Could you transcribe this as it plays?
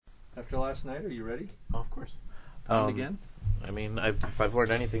After last night, are you ready? Oh, of course. Again? I mean, if I've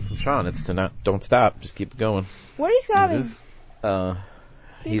learned anything from Sean, it's to don't stop, just keep going. Where is Gavin?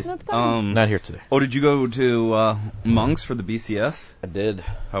 He's not coming. not here today. Oh, did you go to Monks for the BCS? I did.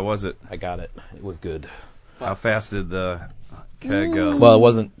 How was it? I got it. It was good. How fast did the keg go? Well, it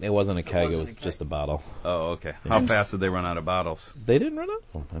wasn't a keg. It was just a bottle. Oh, okay. How fast did they run out of bottles? They didn't run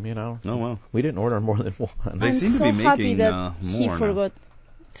out. I mean, Oh, well. we didn't order more than one. They I'm seem to so be happy making that he more now. forgot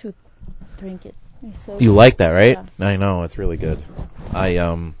to drink it. It's so You like that, right? Yeah. I know, it's really good. I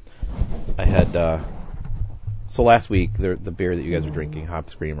had so last week the beer that you guys are drinking, Hop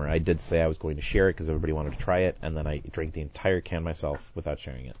Screamer, I did say I was going to share it because everybody wanted to try it, and then I drank the entire can myself without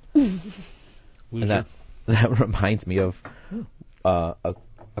sharing it. And that reminds me of a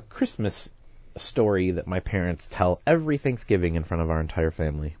Christmas story that my parents tell every Thanksgiving in front of our entire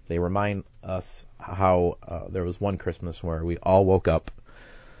family. They remind us how there was one Christmas where we all woke up.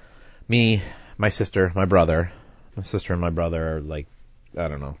 Me, my sister, my brother. My sister and my brother are like, I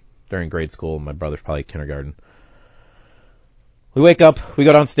don't know, they're in grade school. My brother's probably kindergarten. We wake up, we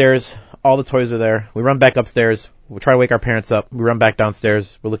go downstairs, all the toys are there. We run back upstairs, we try to wake our parents up. We run back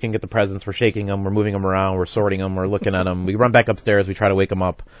downstairs, we're looking at the presents, we're shaking them, we're moving them around, we're sorting them, we're looking at them. We run back upstairs, we try to wake them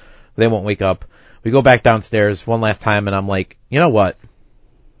up. They won't wake up. We go back downstairs one last time, and I'm like, you know what?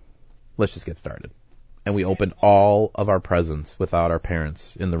 Let's just get started. And we opened all of our presents without our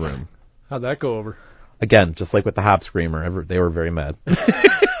parents in the room. How'd that go over? Again, just like with the Hop Screamer, they were very mad.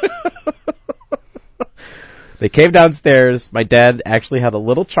 They came downstairs. My dad actually had a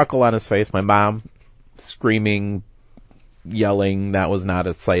little chuckle on his face. My mom screaming, yelling. That was not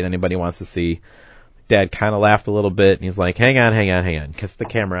a sight anybody wants to see. Dad kind of laughed a little bit, and he's like, hang on. Kissed the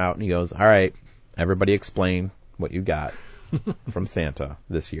camera out, and he goes, all right, everybody explain what you got from Santa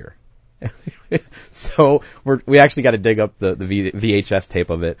this year. So we actually got to dig up the VHS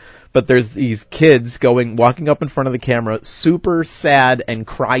tape of it. But there's these kids walking up in front of the camera, super sad and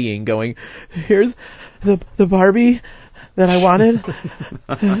crying, going, here's the Barbie that I wanted.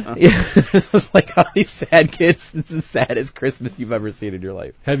 It's just like all these sad kids. It's the saddest Christmas you've ever seen in your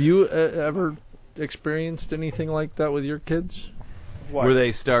life. Have you ever experienced anything like that with your kids? What? Where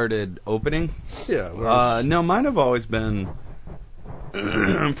they started opening? Yeah. No, mine have always been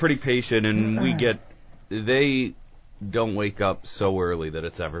pretty patient, and they don't wake up so early that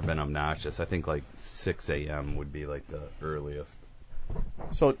it's ever been obnoxious. I think like 6 a.m. would be like the earliest.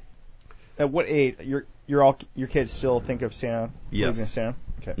 So, at what age your kids still think of Santa? Yes. Believe in Santa?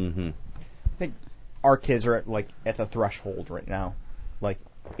 Okay. Mm-hmm. I think our kids are at the threshold right now, like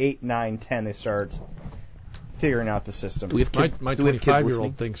 8, 9, 10. They start figuring out the system. Do we have kids? My do we have kids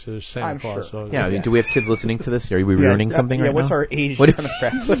 25-year-old thinks it's Santa I'm Claus. sure. So Yeah, I mean, do we have kids listening to this? Are we ruining something right now? Yeah, what's our age What's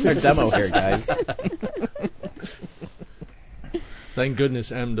demographic? our demo here, guys? Thank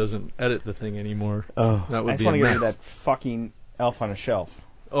goodness M doesn't edit the thing anymore. Oh, that I would just be want a to get rid mess. of that fucking Elf on a Shelf.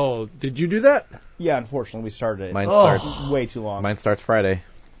 Oh, did you do that? Yeah, unfortunately, we started it. Mine starts- way too long. Mine starts Friday.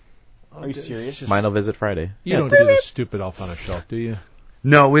 Are you serious? Mine will visit Friday. You don't do the stupid Elf on a Shelf, do you?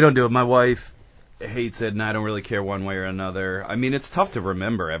 No, we don't do it. My wife hates it, and I don't really care one way or another. I mean, it's tough to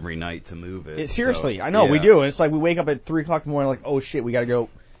remember every night to move it. Seriously, so, I know, yeah. we do. It's like we wake up at 3 o'clock in the morning like, oh shit, we gotta go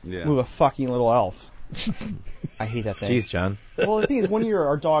move a fucking little elf. I hate that thing. Jeez, John. Well, the thing is, one year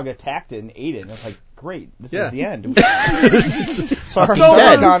our dog attacked it and ate it, and it's like, great, this Yeah. is the end. sorry,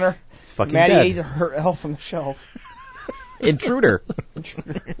 dead. Connor. It's fucking Maddie dead. ate her elf on the shelf. Intruder.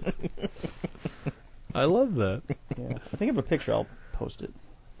 I love that. Yeah. I think I have a picture. I'll post it.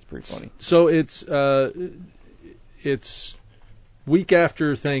 It's pretty funny. So it's week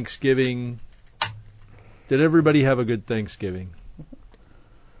after Thanksgiving. Did everybody have a good Thanksgiving?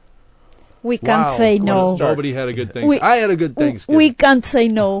 We can't say no. Nobody had a good Thanksgiving. I had a good Thanksgiving. We can't say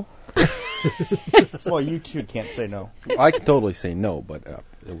no. Well, you two can't say no. I can totally say no, but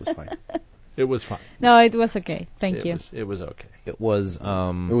it was fine. It was fine. No, it was okay. Thank you. It was okay. It was It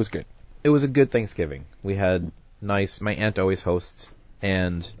was good. It was a good Thanksgiving. We had my aunt always hosts,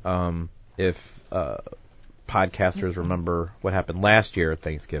 and if podcasters remember what happened last year at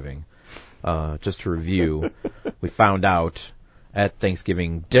Thanksgiving, just to review, we found out at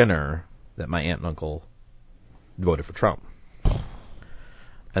Thanksgiving dinner that my aunt and uncle voted for Trump.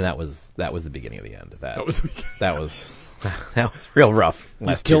 And that was the beginning of the end of that. That was real rough.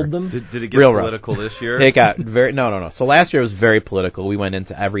 Last killed year. them? Did it get Real political this year? It got no. So last year was very political. We went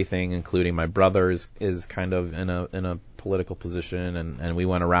into everything, including my brother is kind of in a political position, and we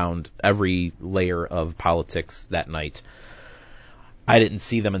went around every layer of politics that night. I didn't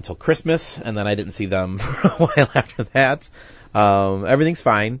see them until Christmas, and then I didn't see them for a while after that. Everything's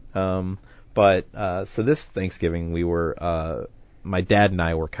fine. But so this Thanksgiving we were my dad and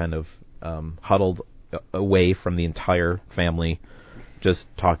I were kind of huddled away from the entire family, just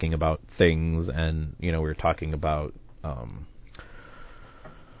talking about things, and we were talking about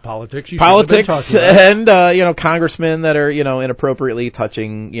Politics. You shouldn't have been politics talking about. and congressmen that are inappropriately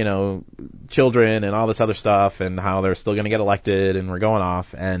touching children and all this other stuff, and how they're still going to get elected, and we're going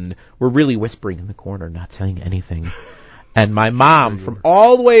off, and we're really whispering in the corner, not saying anything. And my mom from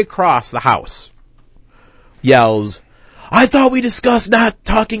all the way across the house yells, "I thought we discussed not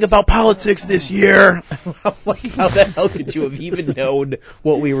talking about politics this year." I'm like, how the hell could you have even known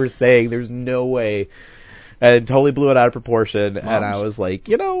what we were saying? There's no way. And totally blew it out of proportion, and I was like,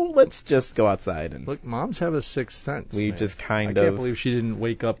 let's just go outside. And Look, moms have a sixth sense. we man. just I kind can't of... believe she didn't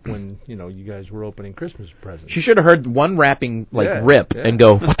wake up when, you guys were opening Christmas presents. She should have heard one wrapping, rip, yeah. and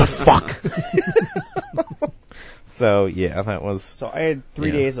go, "What the fuck?" So, yeah, that was... So I had 3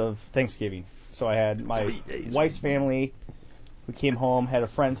 Yeah. days of Thanksgiving. So I had my wife's family. We came home, had a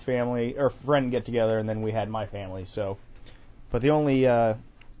friend's family, or friend get together, and then we had my family. So, but the only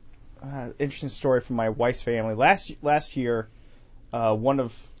interesting story from my wife's family last year, one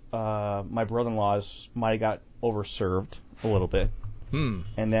of my brother-in-laws might have got overserved a little bit, and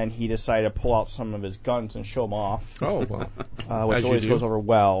then he decided to pull out some of his guns and show them off, Oh, well. which As you always do. goes over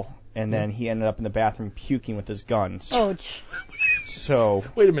well. And then he ended up in the bathroom puking with his guns. Ouch. So,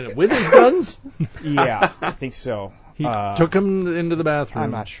 Wait a minute. With his guns? yeah, I think so. He took him into the bathroom.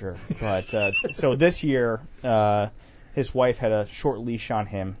 I'm not sure. But so this year, his wife had a short leash on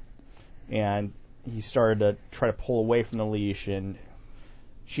him, and he started to try to pull away from the leash, and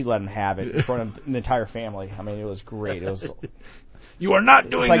she let him have it in front of the entire family. I mean, it was great. It was You are not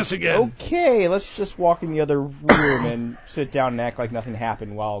doing it's like, this again. okay, let's just walk in the other room and sit down and act like nothing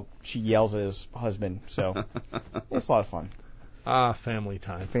happened while she yells at his husband. So it's a lot of fun. Family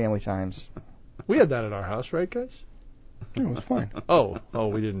time. Family times. We had that at our house, right, guys? It was fine. Oh,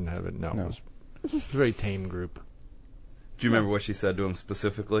 we didn't have it. No. No. It was a very tame group. Do you remember what she said to him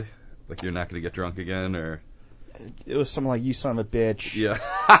specifically? Like, you're not going to get drunk again, or? It was something like, "You son of a bitch."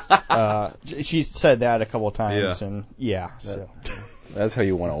 Yeah. She said that a couple of times, Yeah. and yeah. So, That's how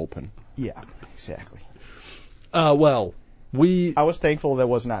you want to open. yeah, exactly. Well, we... I was thankful that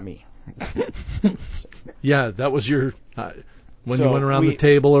was not me. Yeah, that was your... when So you went around we- the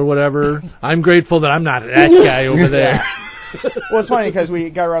table or whatever. I'm grateful that I'm not that guy over there. Well, it's funny because we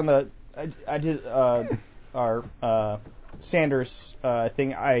got around the. I did our Sanders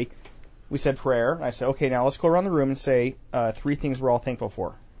thing. We said prayer. I said, okay, now let's go around the room and say 3 things we're all thankful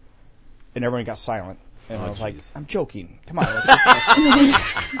for. And everyone got silent. And I was like, I'm joking. Come on.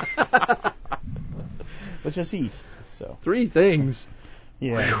 Let's just eat. So 3 things.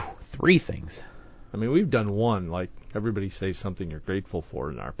 yeah. 3 things. I mean, we've done 1, like everybody say something you're grateful for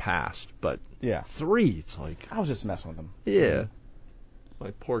in our past, but Yeah. 3, it's like, I was just messing with them. yeah.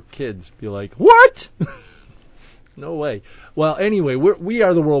 My poor kids be like, what? No way. Well, anyway, we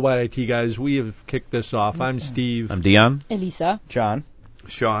are the Worldwide IT guys. We have kicked this off. I'm Steve, I'm Dion. Elisa. John.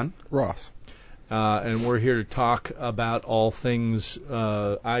 Sean? Ross. and we're here to talk about all things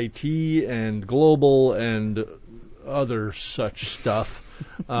IT and global and other such stuff.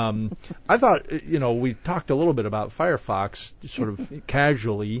 I thought, we talked a little bit about Firefox, sort of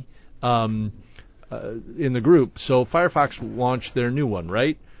casually, in the group. So Firefox launched their new one,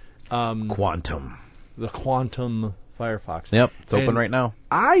 right? Quantum. The Quantum Firefox. Yep, it's open And right now.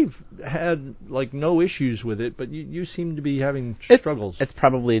 I've had no issues with it, but you seem to be having struggles. It's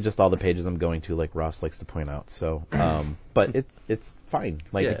probably just all the pages I'm going to, like Ross likes to point out. So, but it's fine.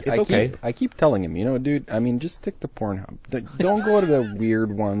 Like Yeah. it's okay. I keep telling him, dude. I mean, just stick to Pornhub. Don't go to the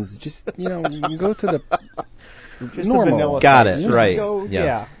weird ones. Just go to the Just normal. the vanilla Got sites. it, Just right. go- Yes.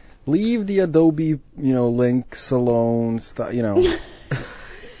 Yeah. Leave the Adobe, links alone.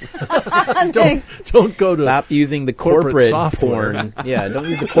 Don't go to Stop using the corporate corporate software. porn. Yeah, don't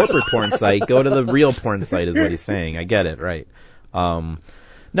use the corporate porn site. Go to the real porn site is what he's saying. I get it, right.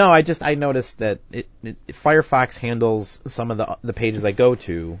 No, I noticed that Firefox handles some of the pages I go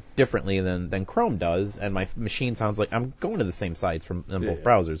to differently than Chrome does, and my machine sounds like I'm going to the same sites in both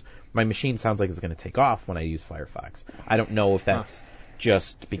browsers. My machine sounds like it's going to take off when I use Firefox. I don't know if that's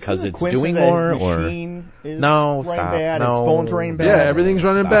just because it's doing more, his or machine is No, running stop. bad, No. his phone's running bad. Yeah, everything's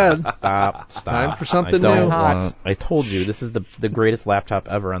running bad. Stop. Time for something I don't new. want- I told you this is the greatest laptop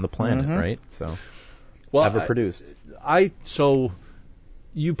ever on the planet, right? So Well, ever produced. So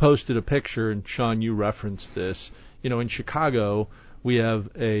you posted a picture, and Sean, you referenced this. In Chicago, we have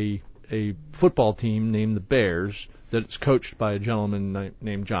a football team named the Bears that's coached by a gentleman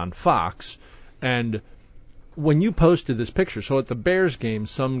named John Fox. And when you posted this picture, so at the Bears game,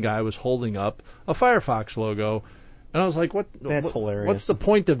 some guy was holding up a Firefox logo, And I was like, That's hilarious. What's the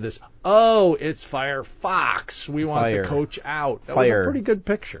point of this? Oh, it's Firefox. We want Fire. the coach out. That Fire. was a pretty good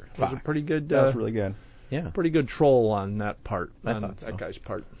picture. It was a Fox. pretty good, That's really good. Yeah. pretty good troll on that part. I on thought so. that guy's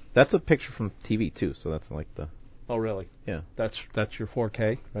part. That's a picture from TV too, so that's like the Oh, really? yeah. That's your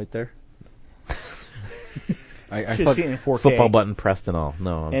 4K right there. I Should thought see it in 4K. Football button pressed and all.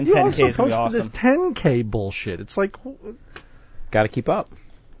 No, And You 10K also is going to be posted awesome. this 10K bullshit. It's like, got to keep up.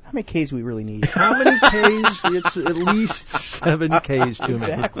 How many Ks we really need? how many Ks? It's at least 7 Ks too many.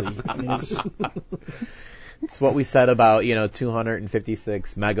 Exactly. I mean, It's what we said about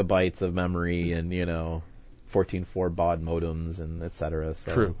 256 megabytes of memory and 14.4 baud modems and etc.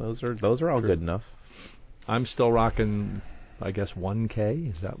 So True. Those are all good enough. I'm still rocking, I guess, 1K.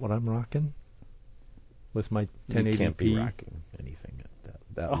 Is that what I'm rocking? With my 1080p. You can't be rocking anything at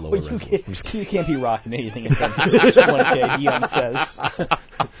that oh, lower you resolution. can't be rocking anything in 1K, Dion says.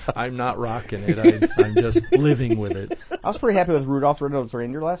 I'm not rocking it. I'm just living with it. I was pretty happy with Rudolph the Red-Nosed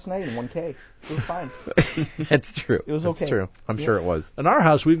Reindeer last night in 1K. It was fine. That's true. It was That's okay. true. I'm sure it was. In our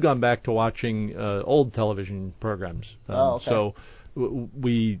house, we've gone back to watching old television programs. Okay. So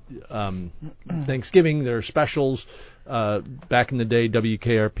we Thanksgiving, there are specials. Back in the day,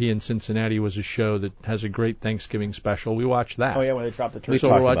 WKRP in Cincinnati was a show that has a great Thanksgiving special. We watched that. Oh, yeah, when they dropped the We turkey.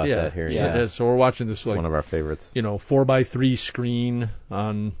 talked we're about yeah, that here. yeah. Yeah. So we're watching this It's one of our favorites. 4x3 screen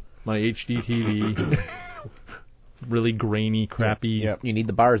on my HD TV. Really grainy, crappy. Yep. You need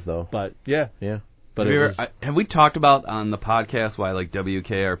the bars though. But yeah, Yeah. but have, it you was, ever, have we talked about on the podcast why like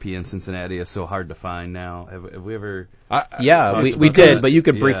WKRP in Cincinnati is so hard to find now? Have we ever? Yeah, talked we about did, that. but you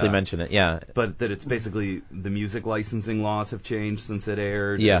could briefly Yeah. mention it. Yeah. But that it's basically the music licensing laws have changed since it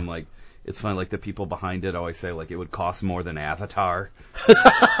aired. Yeah. And like it's funny, like the people behind it always say like it would cost more than Avatar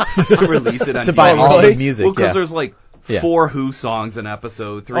to release it on To TV. buy all really? the music. Well, because yeah. there's like Yeah. 4 Who songs an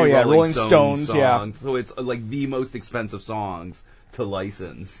episode, 3 Oh, yeah, Rolling Rolling Stones Stones, yeah. songs. So it's like the most expensive songs to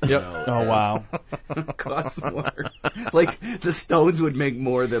license. Yep. You know? Oh, wow. Costs more. Like the Stones would make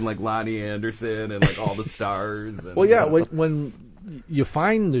more than like Lonnie Anderson and like all the stars. And, well, yeah. When you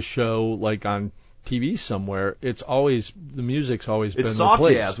find the show like on TV somewhere, it's always the music's always it's been soft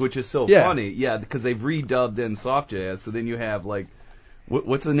replaced. jazz, which is so Yeah. funny. Yeah, because they've redubbed in soft jazz. So then you have like,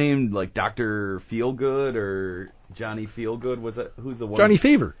 what's the name? Like Dr. Feelgood or Johnny Feelgood? Was it? Who's the one? Johnny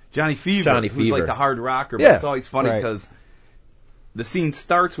Fever. Johnny Fever. Johnny who's Fever. like the hard rocker. But Yeah. it's always funny Right. because the scene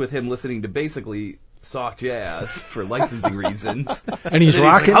starts with him listening to basically soft jazz for licensing reasons. And he's And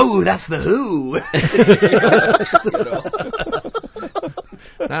rocking. Like, oh, that's the Who.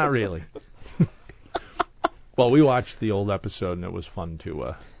 Not really. Well, we watched the old episode, and it was fun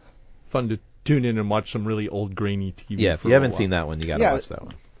to tune in and watch some really old grainy TV. Yeah, if for you a haven't while. seen that one, you got to Yeah. watch that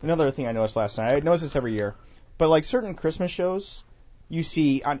one. Another thing I noticed last night, I notice this every year, but like certain Christmas shows, you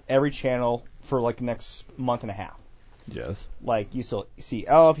see on every channel for like the next month and a half. Yes. Like you still see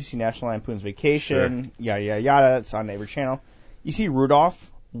Elf, you see National Lampoon's Vacation, yada yada yada. It's on every channel. You see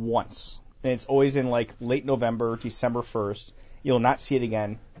Rudolph once, and it's always in like late November, December 1st. You'll not see it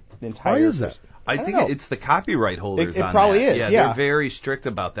again the entire. Why is that? I don't think know. it's the copyright holders. It on probably that. is, They're yeah. very strict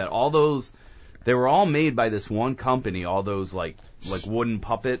about that. All those, they were all made by this one company. All those like wooden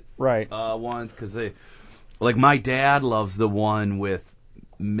puppet Right. ones, because they, like my dad loves the one with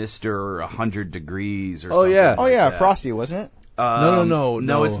Mr. 100 Degrees or Oh, something. yeah. Oh like yeah, that. Frosty, wasn't it? No,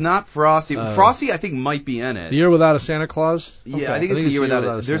 no, it's not Frosty. Uh, Frosty, I think, might be in it. The Year Without a Santa Claus. Yeah, Okay. I think it's the year without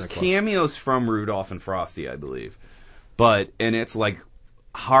a it. There's Santa Claus. cameos from Rudolph and Frosty, I believe, and it's like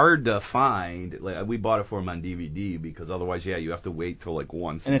hard to find. Like we bought it for him on DVD because otherwise, yeah, you have to wait till like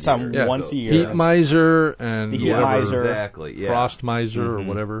once. And a it's on year. Yeah. once a year. Heat Miser and The Heat whatever, Miser. Exactly. Yeah. Frost Miser or Mhm.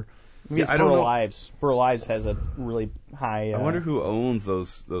 whatever. Maybe it's I don't Burl know. Ives. Burl Ives has a really high. I wonder who owns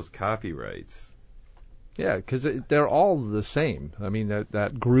those copyrights. Yeah, because they're all the same. I mean,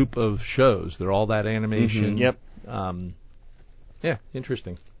 that group of shows, they're all that animation. Mhm. Yep. Yeah,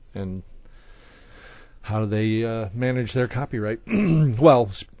 interesting. And how do they manage their copyright?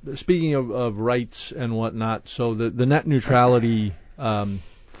 Well, speaking of rights and whatnot, so the net neutrality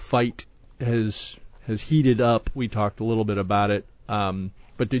fight has heated up. We talked a little bit about it.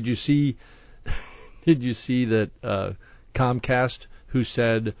 But did you see that Comcast, who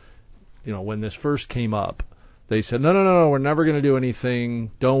said, when this first came up, they said, no, we're never going to do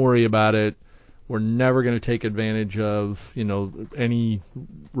anything. Don't worry about it. We're never going to take advantage of, any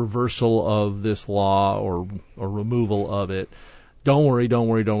reversal of this law or removal of it. Don't worry.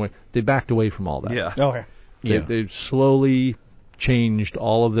 They backed away from all that. Yeah. Okay. They've slowly changed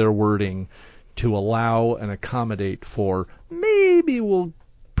all of their wording to allow and accommodate for maybe we'll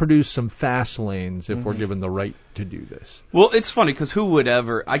produce some fast lanes if we're given the right to do this. Well, it's funny because who would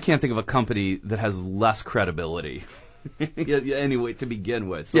ever? I can't think of a company that has less credibility. Anyway, to begin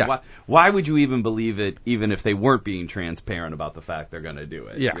with, so Yeah. why would you even believe it, even if they weren't being transparent about the fact they're going to do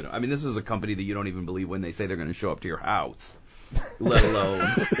it? Yeah. You know, I mean, this is a company that you don't even believe when they say they're going to show up to your house, let alone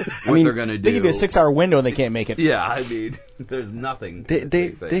what they're going to do. They give you a 6-hour window and they can't make it. Yeah, I mean, there's nothing.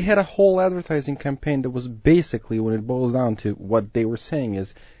 They had a whole advertising campaign that was basically, when it boils down to what they were saying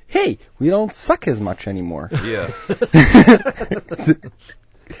is, hey, we don't suck as much anymore. Yeah.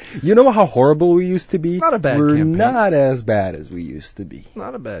 You know how horrible we used to be? Not a bad We're campaign. not as bad as we used to be.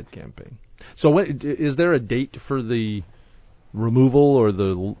 Not a bad campaign. So is there a date for the removal or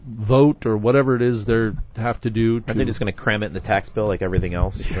the vote or whatever it is they have to do? Are they just going to cram it in the tax bill like everything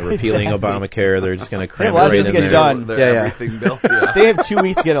else? They're repealing Obamacare. They're just going to cram it a lot of right things in get there. done. Their Yeah, yeah. everything bill. Yeah. They have 2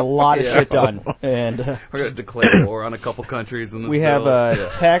 weeks to get a lot of shit done. And We're going to declare war on a couple countries in this we have bill. Yeah.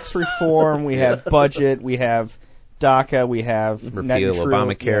 tax reform, we have budget, we have DACA, we have net Repeal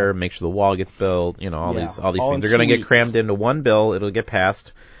neutrality. Obamacare, make sure the wall gets built, all Yeah. these All things. in They're going to 2 get weeks. crammed into one bill. It'll get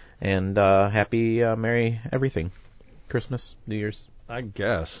passed, and happy, merry everything. Christmas, New Year's, I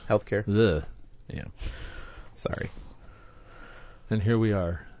guess. healthcare. Ugh. Yeah. Sorry. And here we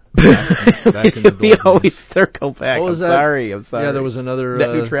are. Back in the We doldrums. always circle back. What I'm was that? sorry. I'm sorry. Yeah, there was another net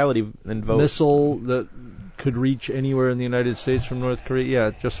neutrality and vote. missile that could reach anywhere in the United States from North Korea.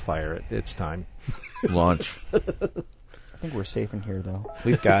 Yeah, just fire it. It's time. launch. I think we're safe in here, though.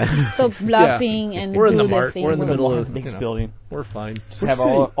 We've got Stop bluffing and We're in do the the mart. thing. We're in the middle of Biggest you know, building. We're fine. Just have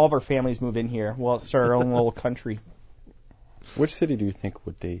all of our families move in here. Well, it's our own little country. Which city do you think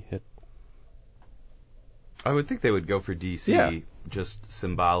would they hit? I would think they would go for D.C. Yeah. just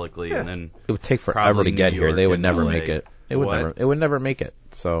symbolically, and then it would take forever Probably to get New here. York They would and never LA. make it. It would What? never. It would never make it.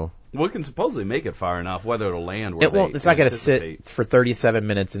 So we can supposedly make it far enough. Whether it'll land where it won't. they It's not going to anticipate. sit for 37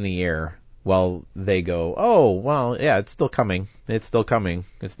 minutes in the air while they go. Oh well, yeah, it's still coming. It's still coming.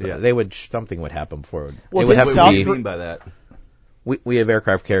 Yeah. They would. Something would happen for it. Well, it would didn't have What to South do be. you mean by that? We have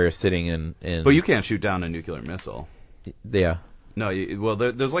aircraft carriers sitting in. But you can't shoot down a nuclear missile. Yeah. No, well,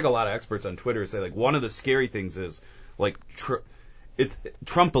 there's like a lot of experts on Twitter who say like one of the scary things is like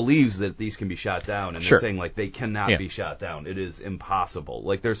Trump believes that these can be shot down, and Sure. they're saying like they cannot Yeah. be shot down. It is impossible.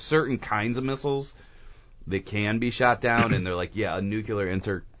 Like there's certain kinds of missiles that can be shot down, and they're like, yeah, a nuclear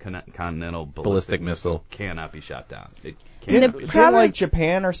intercontinental ballistic missile cannot be shot down. It can't. The Didn't problem- like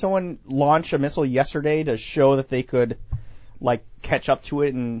Japan or someone launch a missile yesterday to show that they could like catch up to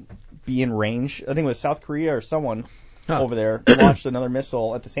it and be in range? I think it was South Korea or someone over there launched another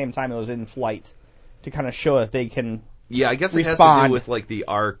missile at the same time it was in flight to kind of show that they can. Yeah, I guess it has to respond. do with like the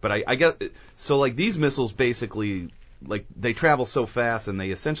arc, but I guess so. Like these missiles basically. Like they travel so fast and they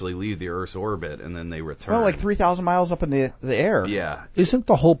essentially leave the Earth's orbit and then they return. Well, like 3,000 miles up in the air. Yeah. Isn't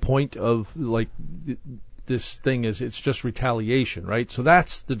the whole point of like this thing is it's just retaliation, right? So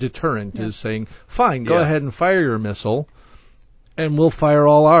that's the deterrent is saying, fine, go Yeah. ahead and fire your missile, and we'll fire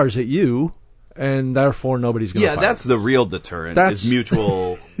all ours at you, and therefore nobody's going to. Yeah, that's the real deterrent. That's is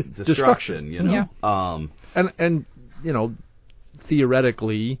mutual destruction. You know. Yeah. and you know,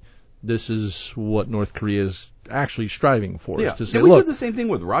 theoretically, this is what North Korea is actually striving for. Is to say, we look, did the same thing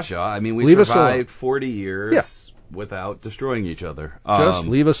with Russia. I mean, we Leave us survived 40 years Yeah. without destroying each other. just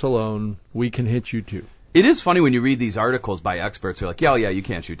leave us alone. We can hit you too. It is funny when you read these articles by experts who are like, yeah, you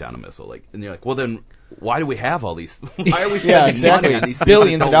can't shoot down a missile. Like, and you're like, well, then why do we have all these? Why are we spending exactly. money on these things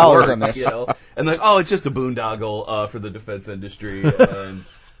Billions that of don't dollars work, on this. You know? And like, oh, it's just a boondoggle for the defense industry. And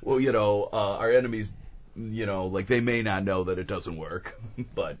well, you know, our enemies, you know, like they may not know that it doesn't work,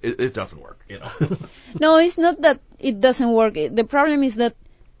 but it doesn't work. You know. No, it's not that it doesn't work. The problem is that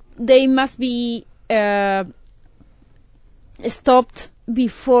they must be stopped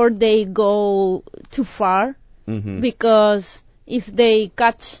before they go too far, because if they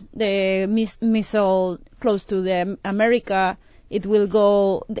catch the missile close to the America, it will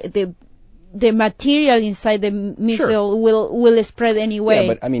go the material inside the missile will spread anyway.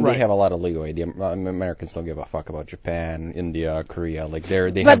 Yeah, but I mean, Right. they have a lot of leeway. The Americans don't give a fuck about Japan, India, Korea. Like they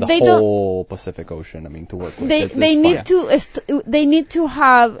But have the they don't- whole Pacific Ocean. I mean, to work with. They need to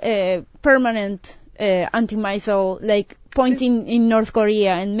have a permanent anti-missile like pointing in North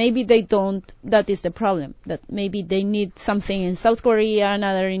Korea, and maybe they don't. That is the problem. That maybe they need something in South Korea,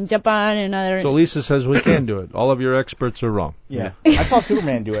 another in Japan, another. So Lisa says we can do it. All of your experts are wrong. Yeah. I saw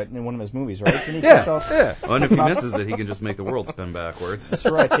Superman do it in one of his movies, right? Didn't he catch off? Yeah. And if he misses it, he can just make the world spin backwards. That's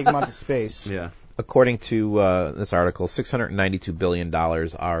right. Take him out to space. Yeah. According to this article, $692 billion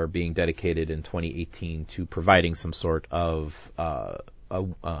are being dedicated in 2018 to providing some sort of a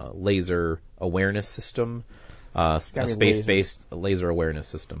laser awareness system a gotta be space-based laser awareness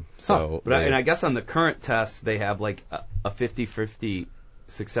system. So, But and I guess on the current tests, they have like a 50-50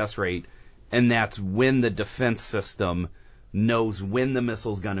 success rate, and that's when the defense system knows when the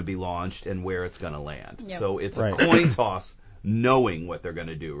missile's going to be launched and where it's going to land. Yep. So it's Right. a coin toss knowing what they're going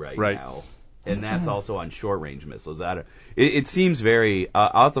to do right now. And that's Mm-hmm. also on short-range missiles. It seems very.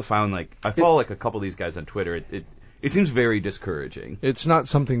 I'll have to find I follow like a couple of these guys on Twitter. It seems very discouraging. It's not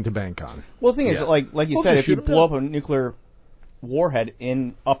something to bank on. Well, the thing is, Yeah. like you Well, said, just if you shoot 'em blow down. up a nuclear warhead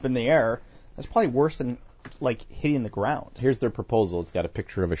up in the air, that's probably worse than like hitting the ground. here's their proposal. It's got a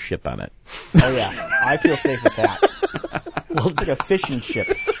picture of a ship on it. Oh yeah, I feel safe with that. Well, it's like a fishing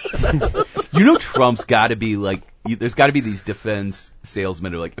ship. You know, Trump's got to be like. There's got to be these defense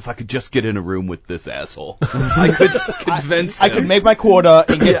salesmen who are like, if I could just get in a room with this asshole, I could convince I him. could make my quota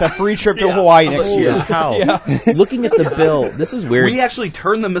and get the free trip to Hawaii next year. How? Looking at the bill, this is weird. We actually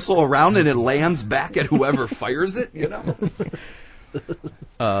turn the missile around and it lands back at whoever fires it. You know.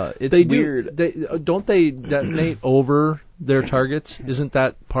 It's They weird. don't they detonate over their targets? Isn't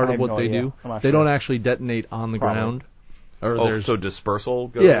that part I of have what no they idea. do? I'm not They sure. don't actually detonate on the Probably. ground. Or Oh, there's so dispersal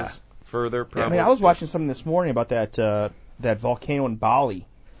goes Yeah. further. I Probably. mean, I was watching something this morning about that volcano in Bali,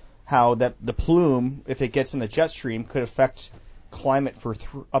 how that the plume, if it gets in the jet stream, could affect climate for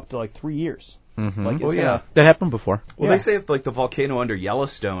up to like 3 years. Like it's Oh, yeah. gonna, That happened before. Well, Yeah. they say if like the volcano under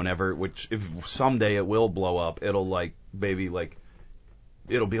Yellowstone ever, which if someday it will blow up, it'll like maybe like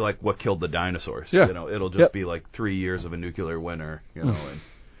it'll be like what killed the dinosaurs. Yeah. You know, it'll just Yep. be like 3 years of a nuclear winter. You know, and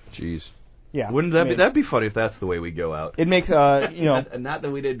Jeez. yeah. wouldn't that I be mean, that'd be funny if that's the way we go out? It makes And not that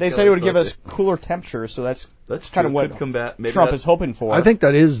we did. they said it would give us cooler temperatures, so that's kind kind of what combat. Maybe Trump that's- is hoping for. I think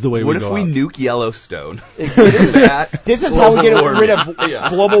that is the way What we if go we out. nuke Yellowstone? this is that this is how we get global rid of warming.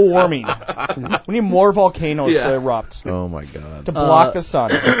 global warming. We need more volcanoes Yeah. to erupt Oh my God. to block the sun.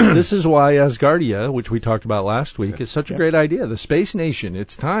 This is why Asgardia, which we talked about last week, is such a great idea. The space nation.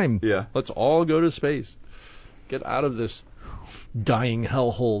 It's time. Yeah. Let's all go to space. Get out of this dying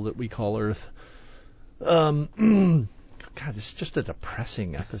hellhole that we call Earth. God, this is just a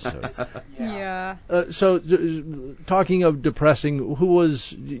depressing episode. Yeah. Talking of depressing,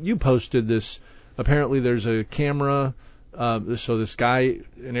 you posted this? Apparently, there's a camera. So this guy,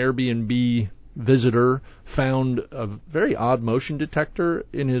 an Airbnb visitor, found a very odd motion detector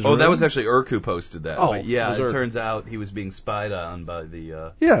in his room. Oh, that was actually Urk who posted that. Oh, But yeah, it was it Urk. turns out he was being spied on by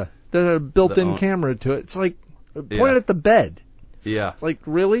the. Yeah, there's a built-in The- camera to it. It's like pointed Yeah. at the bed. Yeah. It's like,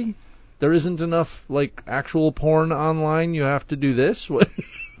 really? There isn't enough like actual porn online. You have to do this.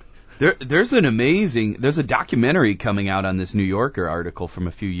 There's a documentary coming out on this New Yorker article from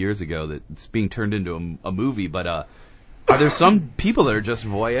a few years ago that's being turned into a movie, but there's some people that are just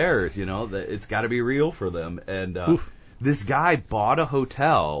voyeurs, you know, that it's got to be real for them. And this guy bought a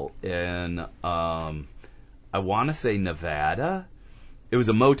hotel in I want to say Nevada. It was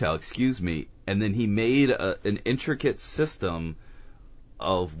a motel, excuse me, and then he made an intricate system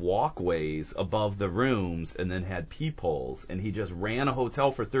of walkways above the rooms and then had peepholes, and he just ran a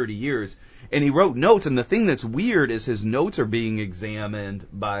hotel for 30 years, and he wrote notes, and the thing that's weird is his notes are being examined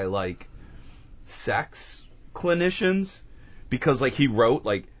by like sex clinicians, because like he wrote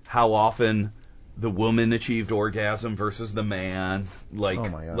like how often the woman achieved orgasm versus the man, like Oh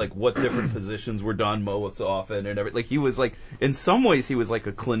my God. like what different positions were done most often and everything. Like he was like, in some ways he was like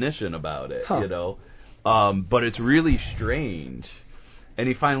a clinician about it, you know. But it's really strange. And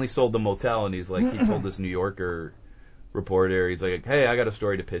he finally sold the motel, and he's like, he told this New Yorker reporter, he's like, hey, I got a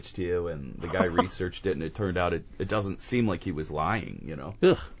story to pitch to you. And the guy researched it, and it turned out it doesn't seem like he was lying, you know?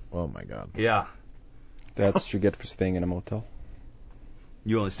 Ugh. Oh my God. Yeah. That's what you get for staying in a motel.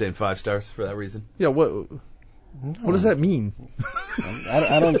 You only stay in 5 stars for that reason? Yeah. What does that mean?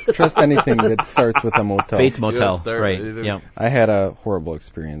 I don't trust anything that starts with a motel. Bates Motel. Yes, there- Right. there- Yeah. I had a horrible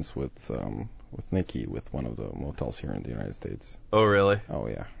experience with Nikki with one of the motels here in the United States. Oh, really? Oh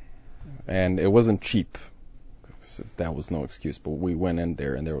yeah, and it wasn't cheap. So that was no excuse. But we went in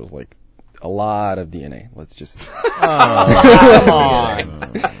there, and there was like a lot of DNA. Let's just Come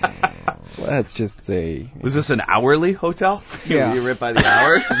on. let's just say Was this an hourly hotel? Yeah. You were by the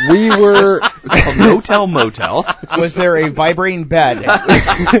hour? we were. It's called Motel Motel. Was there a vibrating bed?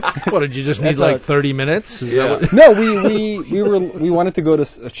 What, did you just need That's like a- 30 minutes? Is that what- No, we wanted to go to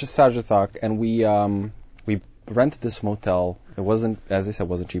Sajatak, and we rented this motel. It wasn't, as I said,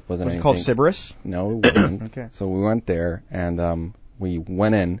 wasn't cheap. Wasn't Was it anything. called Sybaris? No, it wasn't. Okay. So we went there, and we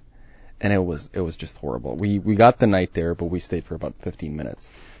went in, and it was just horrible. We got the night there, but we stayed for about 15 minutes.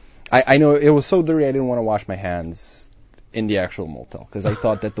 I know it was so dirty, I didn't want to wash my hands in the actual motel, because I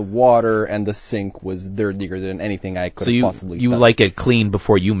thought that the water and the sink was dirtier than anything I could So have you possibly you touched. like it clean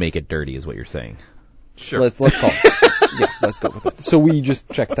before you make it dirty, is what you're saying. Sure. Let's call it. Yeah, let's go with it. So we just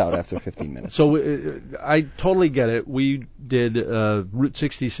checked out after 15 minutes. So I totally get it. We did a Route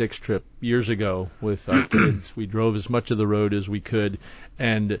 66 trip years ago with our kids. We drove as much of the road as we could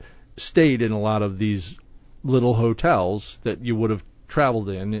and stayed in a lot of these little hotels that you would have traveled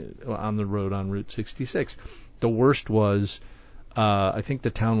in on the road on Route 66. The worst was, I think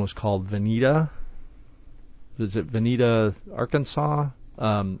the town was called Veneta. Is it Veneta, Arkansas?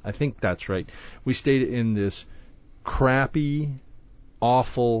 I think that's right. We stayed in this crappy,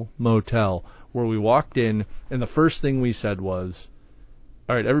 awful motel where we walked in, and the first thing we said was,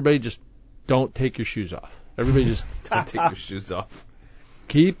 all right, everybody just don't take your shoes off. Everybody just Don't take your shoes off.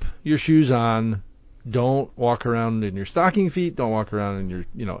 keep your shoes on. Don't walk around in your stocking feet. Don't walk around in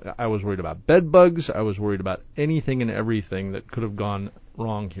your, I was worried about bed bugs. I was worried about anything and everything that could have gone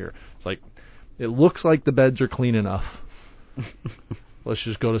wrong here. It's like, it looks like the beds are clean enough. Let's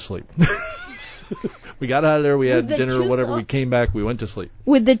just go to sleep. We got out of there. We had With the dinner or shoes whatever. on? We came back. We went to sleep.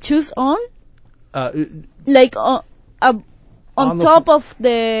 With the shoes on? On Like on the top of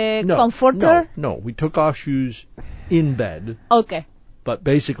the comforter? No. We took off shoes in bed, Okay. but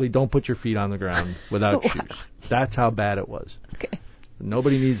basically don't put your feet on the ground without shoes. That's how bad it was. Okay.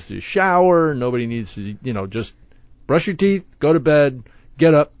 Nobody needs to shower. Nobody needs to, just brush your teeth, go to bed,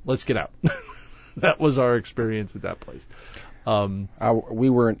 get up, let's get out. That was our experience at that place. We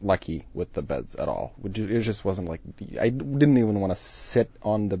weren't lucky with the beds at all. It just wasn't like, I didn't even want to sit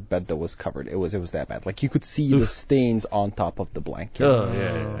on the bed that was covered. It was that bad. Like you could see the stains on top of the blanket.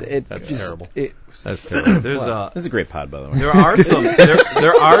 That's terrible. That's terrible. There's This is a great pod, by the way. There are some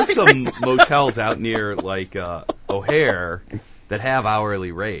there are some motels out near like O'Hare that have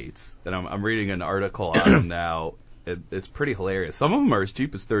hourly rates, and I'm reading an article on them now. It's pretty hilarious. Some of them are as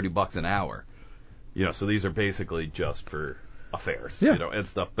cheap as $30 an hour. So these are basically just for affairs, and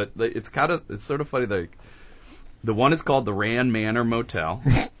stuff. But it's sort of funny. The one is called the Rand Manor Motel,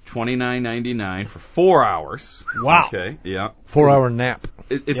 $29.99 for 4 hours. Wow. Okay. Yeah. 4-hour nap.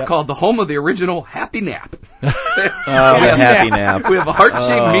 It's called the home of the original Happy Nap. Oh, the happy nap. We have a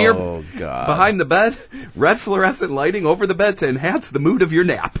heart-shaped mirror Oh, God. behind the bed, red fluorescent lighting over the bed to enhance the mood of your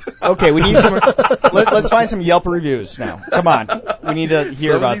nap. Okay, we need some. Let's find some Yelp reviews now. Come on, we need to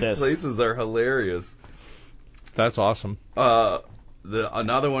hear Some about of these this. places are hilarious. That's awesome.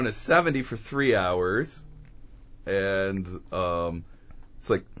 Another one is $70 for 3 hours, and it's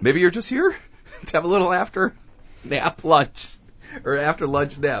like maybe you're just here to have a little after nap lunch or after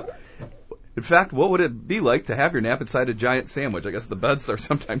lunch nap. In fact, what would it be like to have your nap inside a giant sandwich? I guess the beds are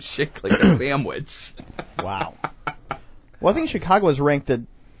sometimes shaped like a sandwich. Wow. Well, I think Chicago is ranked the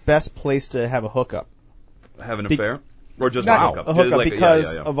best place to have a hookup. Have an affair? Or just Not a hookup? a hookup Like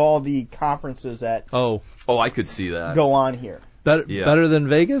because yeah. of all the conferences that Oh, I could see that. go on here. better than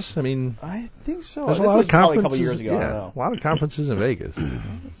Vegas? I mean, I think so. there's a This lot was of probably conferences. a couple years ago. I don't Yeah, know. a lot of conferences in Vegas.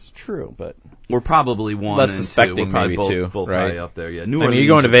 It's true, but We're probably one Less and two. suspecting We're probably maybe two, both right? high up there. Yeah, I New mean, Orleans you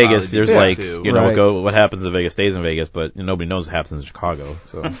go into would probably Vegas, be there's top like, two. Right. what happens in Vegas stays in Vegas, but nobody knows what happens in Chicago.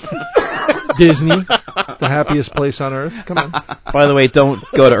 So, Disney, the happiest place on earth. Come on. by the way, don't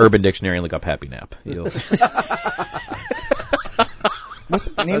go to Urban Dictionary and look up Happy Nap. what's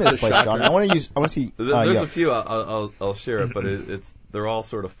the name of this place, John? I want to see. There's Yelp. a few. I'll share it, but they're all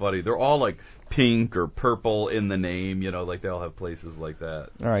sort of funny. They're all like pink or purple in the name. Like they all have places like that.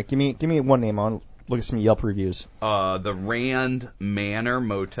 All right, give me one name. I want to look at some Yelp reviews. The Rand Manor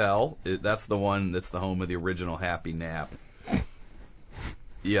Motel. That's the one that's the home of the original Happy Nap.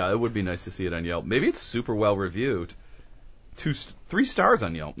 Yeah, it would be nice to see it on Yelp. Maybe it's super well reviewed. 3 stars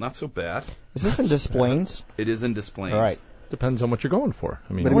on Yelp. Not so bad. Is this in Des Plaines? It is in Des Plaines. All right. Depends on what you're going for.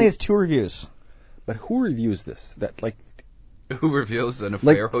 I mean, It only has 2 reviews. But who reviews this? Who reviews an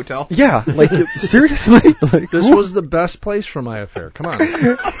affair hotel? Yeah, seriously? this was the best place for my affair. Come on.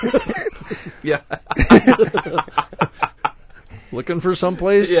 Yeah. Looking for some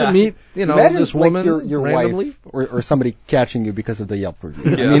place Yeah. to meet, Imagine, this woman your randomly. wife or somebody catching you because of the Yelp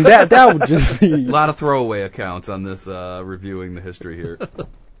review. Yeah. I mean, that would just be... A lot of throwaway accounts on this reviewing the history here.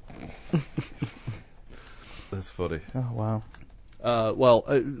 That's funny. Oh wow.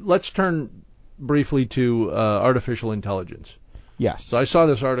 Let's turn briefly to artificial intelligence. Yes. So I saw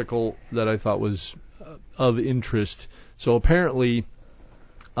this article that I thought was of interest. So apparently,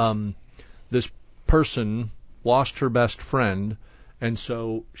 this person lost her best friend, and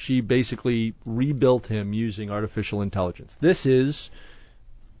so she basically rebuilt him using artificial intelligence. This is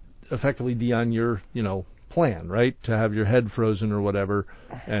effectively, Dion, your plan, right? To have your head frozen or whatever,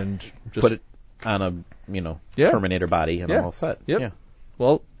 and just Put it on a, Terminator body and I'm all set. Yep. Yeah.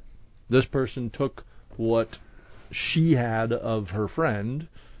 Well, this person took what she had of her friend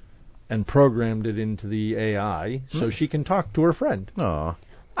and programmed it into the AI so she can talk to her friend. Aw. Isn't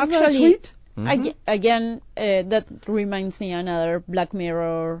that Actually, sweet? again, that reminds me another Black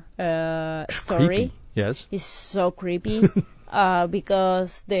Mirror story. Creepy. Yes. It's so creepy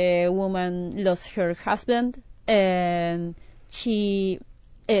because the woman lost her husband and she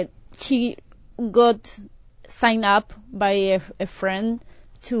got signed up by a friend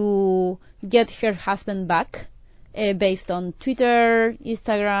to get her husband back based on Twitter,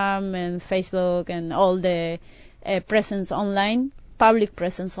 Instagram, and Facebook and all the presence online, public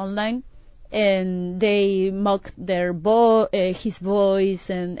presence online. And they mocked his voice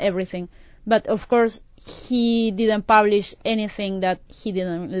and everything. But of course, he didn't publish anything that he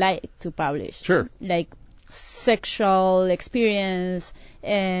didn't like to publish. Sure. Like sexual experience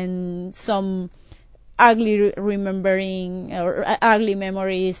and some ugly remembering or ugly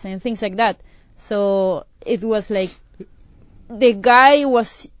memories and things like that. So it was like the guy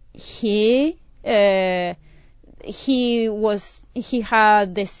was he had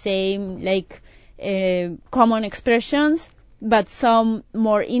the same like common expressions, but some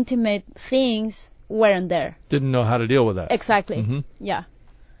more intimate things weren't there. Didn't know how to deal with that. Exactly. Mm-hmm. Yeah.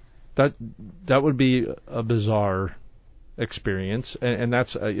 That would be a bizarre experience, and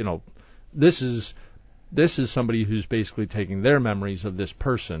that's this is somebody who's basically taking their memories of this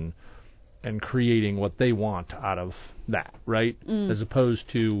person and creating what they want out of that, right? As opposed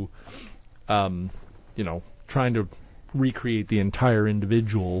to trying to recreate the entire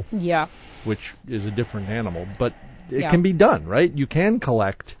individual, Yeah. which is a different animal. But it Yeah. can be done, right? You can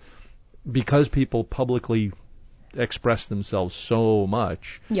collect, because people publicly express themselves so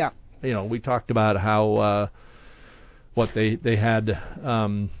much. Yeah. We talked about how they had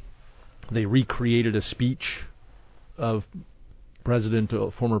they recreated a speech of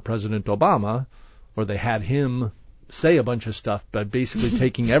former President Obama, or they had him say a bunch of stuff by basically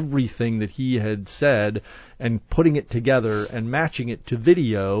taking everything that he had said and putting it together and matching it to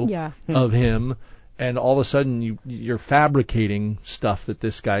video of him, and all of a sudden you're fabricating stuff that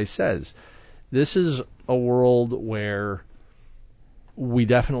this guy says. This is a world where we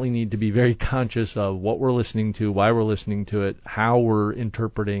definitely need to be very conscious of what we're listening to, why we're listening to it, how we're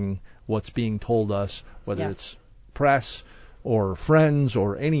interpreting what's being told us, whether it's press or friends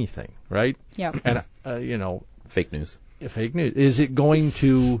or anything, right? Yeah. And Fake news. Fake news. Is it going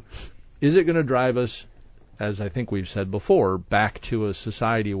to drive us, as I think we've said before, back to a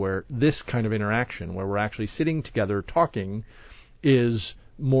society where this kind of interaction, where we're actually sitting together talking, is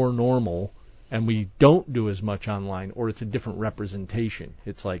more normal, and we don't do as much online, or it's a different representation?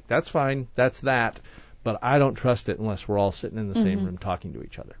 It's like, that's fine, that's that, but I don't trust it unless we're all sitting in the same room talking to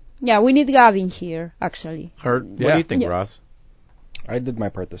each other. Yeah, we need Gavin here, actually. What do you think, Ross? I did my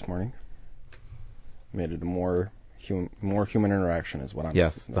part this morning. Made it a more human interaction is what I'm.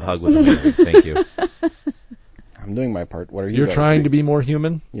 Yes, the hug was amazing. Thank you. I'm doing my part. What are you? You're guys trying doing? to be more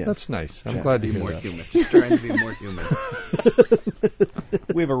human? Yes. That's nice. I'm Yeah. glad to Be hear more that. human. Just trying to be more human.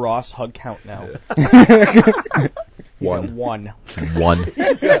 We have a Ross hug count now. He's One. at one. One.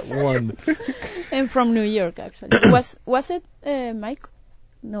 He's got one. And from New York, actually. Was it Mike?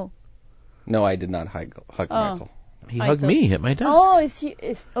 No. No, I did not hug Michael. He I hugged thought- me at my desk. Oh,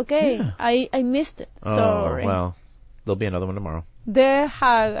 it's okay. Yeah. I missed it. Oh, Sorry. well. There'll be another one tomorrow. The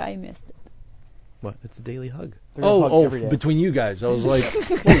hug, I missed it. What? It's a daily hug. They're gonna hug every day. Between you guys. I was like,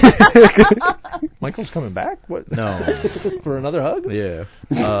 wait, Michael's coming back? What? No. For another hug? Yeah.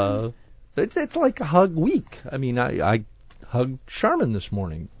 It's like a hug week. I mean, I hugged Charmin this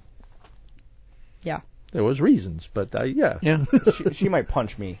morning. Yeah. There was reasons, but yeah. Yeah. She might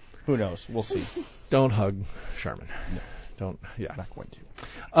punch me. Who knows? We'll see. Don't hug Charmin. No. Don't. Yeah. Not going to.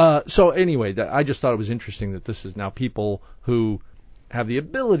 So anyway, I just thought it was interesting that this is now people who have the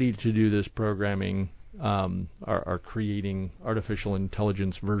ability to do this programming are creating artificial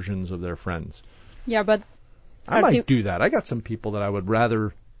intelligence versions of their friends. Yeah, but I might do that. I got some people that I would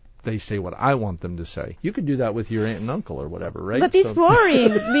rather they say what I want them to say. You could do that with your aunt and uncle or whatever, right? But it's boring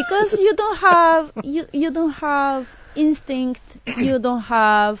because you don't have instinct. You don't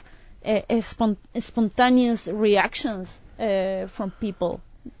have spontaneous reactions from people.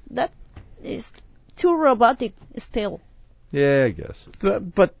 That is too robotic still. Yeah, I guess.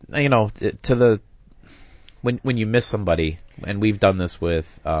 But when you miss somebody, and we've done this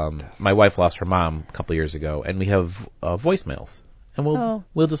with my wife lost her mom a couple years ago, and we have voicemails, and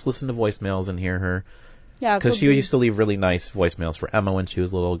we'll just listen to voicemails and hear her. Yeah, Because she used to leave really nice voicemails for Emma when she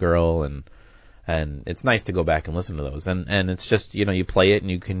was a little girl, and And it's nice to go back and listen to those. And it's just, you play it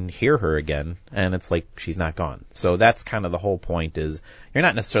and you can hear her again, and it's like she's not gone. So that's kind of the whole point, is you're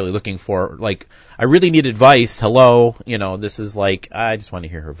not necessarily looking for, like, I really need advice, hello, this is like, I just want to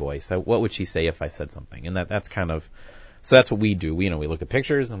hear her voice. What would she say if I said something? And that's kind of, so that's what we do. We look at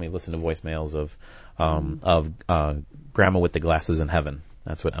pictures and we listen to voicemails of Grandma with the glasses in heaven.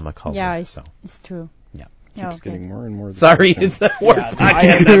 That's what Emma calls her. Yeah, it's true. Yeah. Keeps getting more and more. Sorry, it's the worst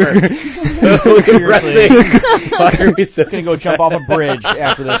podcast ever. Why are we gonna go jump off a bridge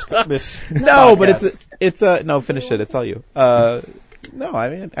after this? No, podcast. but it's a no. Finish it. It's all you. No, I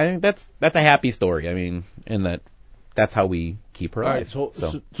mean, I think that's a happy story. I mean, in that's how we keep her All alive.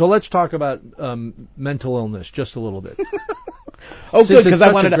 right, so let's talk about mental illness just a little bit. Oh, good, Since because it's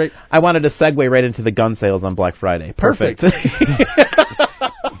I such a I wanted to segue right into the gun sales on Black Friday. Perfect.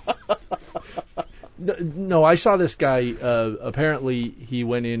 No, I saw this guy. Apparently, he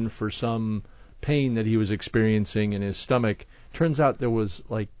went in for some pain that he was experiencing in his stomach. Turns out there was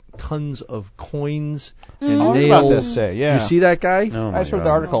like tons of coins and I heard nails. about this, yeah. Did you see that guy? Oh, I just read the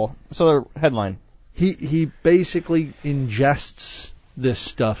article. So the headline. He basically ingests this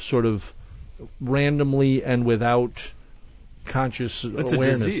stuff sort of randomly and without conscious It's a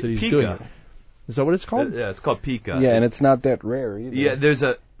awareness disease. that he's Pica. doing it. Is that what it's called? Yeah, it's called pica. Yeah, and it's not that rare either. Yeah,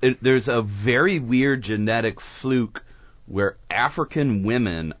 there's a very weird genetic fluke where African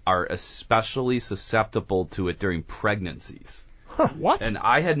women are especially susceptible to it during pregnancies. Huh, what? And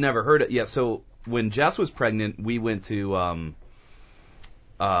I had never heard it. Yeah, so when Jess was pregnant, we went to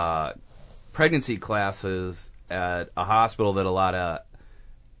pregnancy classes at a hospital that a lot of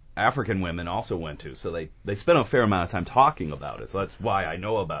African women also went to. So they spent a fair amount of time talking about it. So that's why I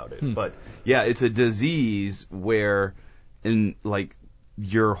know about it. But yeah, it's a disease where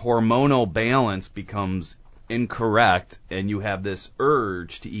your hormonal balance becomes incorrect and you have this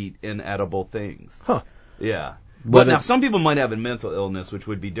urge to eat inedible things. Huh. Yeah. But But now some people might have a mental illness, which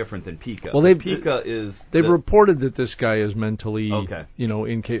would be different than pica. Well, pica is They've reported that this guy is mentally, Okay.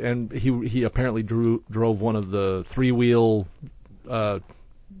 and he apparently drove one of the 3-wheel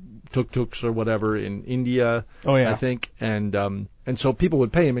tuk-tuks or whatever in India. Oh, yeah. I think, and so people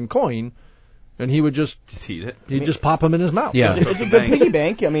would pay him in coin, and he would just eat it. he'd just pop them in his mouth. Yeah. It's a good piggy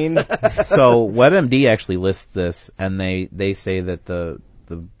bank. I mean, So WebMD actually lists this, and they say that the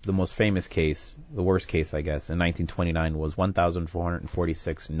most famous case, the worst case, I guess, in 1929 was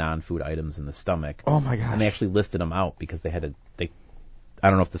 1,446 non-food items in the stomach. oh my gosh. And they actually listed them out because I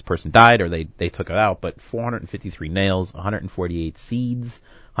don't know if this person died or they took it out, but 453 nails, 148 seeds,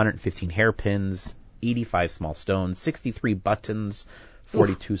 115 hairpins, 85 small stones, 63 buttons,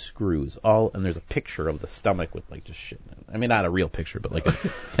 42 screws, and there's a picture of the stomach with like just shit in it. I mean, not a real picture, but like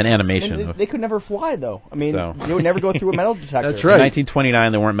an animation. And of, they could never fly, though. I mean, So. they would never go through a metal detector. That's right. In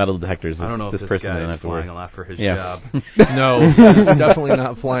 1929, there weren't metal detectors. I don't know if this person guy didn't is have to worry. flying a lot for his Yeah. job. No, he's definitely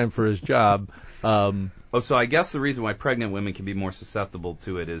not flying for his job. So I guess the reason why pregnant women can be more susceptible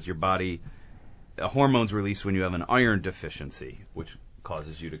to it is your body hormones released when you have an iron deficiency, which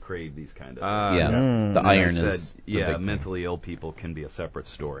causes you to crave these kind of things. Yeah, And the then I iron said, is the big thing. mentally ill people can be a separate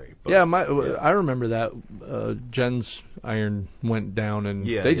story. But, Yeah, I remember that. Jen's iron went down, and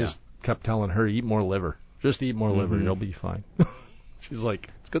Yeah, they yeah. just kept telling her, eat more liver. Just eat more liver, you'll be fine. She's like,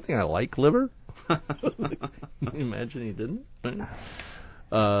 it's a good thing I like liver. Can you imagine he didn't?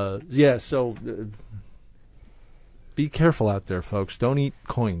 Yeah, so be careful out there, folks. Don't eat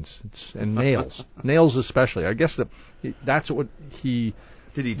coins and nails. Nails especially. I guess that's what he...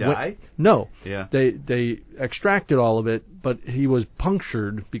 Did he die? No. Yeah. They extracted all of it, but he was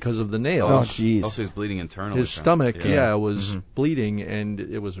punctured because of the nails. Oh, jeez. Also, he's bleeding internally. His from- stomach, was bleeding, and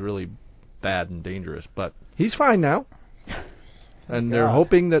it was really bad and dangerous. But he's fine now, and they're God.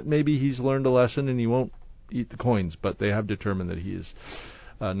 hoping that maybe he's learned a lesson and he won't eat the coins. But they have determined that he is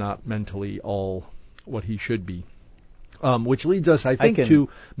not mentally all what he should be. Which leads us, I think, to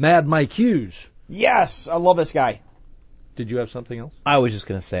Mad Mike Hughes. Yes, I love this guy. Did you have something else? I was just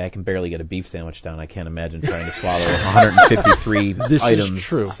going to say I can barely get a beef sandwich down. I can't imagine trying to swallow 153 This items. is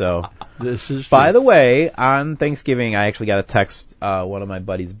true. So, This is true. by the way, on Thanksgiving, I actually got a text. One of my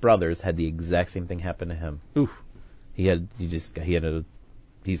buddy's brothers had the exact same thing happen to him. Oof. He's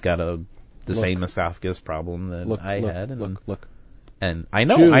got the same esophagus problem that I had. And, Look. And I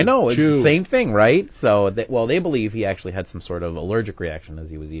Chew, know, it's chew. the same thing, right? So, they believe he actually had some sort of allergic reaction as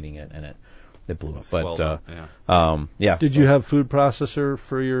he was eating it, and it blew up. Swelled But up, yeah. yeah. Did so- you have food processor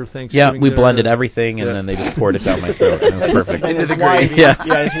for your Yeah, Thanksgiving? we dinner? blended everything, and then they just poured it down my throat, and it was perfect. And his the wife, gravy. Yeah.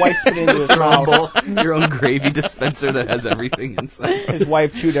 his wife spit into his Your own mouth. bowl, your own gravy dispenser that has everything inside. His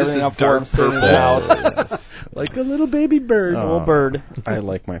wife chewed This everything is up for him, dark spit in his purple. mouth. Like a little baby bird. Little bird. I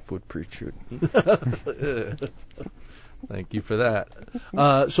like my food pre-chewed. Thank you for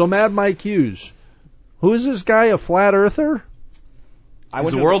that. So Mad Mike Hughes, who is this guy? A flat earther?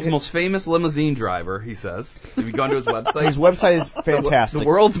 He's the world's most famous limousine driver, he says. Have you gone to his website? His website is fantastic. The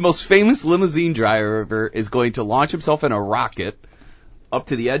world's most famous limousine driver is going to launch himself in a rocket up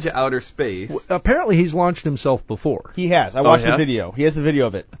to the edge of outer space. Apparently he's launched himself before. He has. I watched the video. He has the video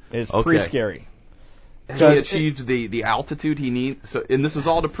of it. It's pretty scary. He achieved the altitude he needs. So, and this is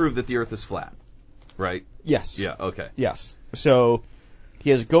all to prove that the Earth is flat, right? Yes. Yeah, okay. Yes. So he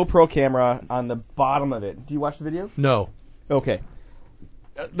has a GoPro camera on the bottom of it. Do you watch the video? No. Okay.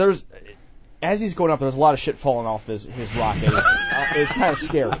 As he's going up, there's a lot of shit falling off his rocket. It's kind of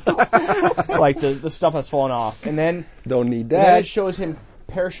scary. Like the stuff that's falling off. And then Don't need then that. it shows him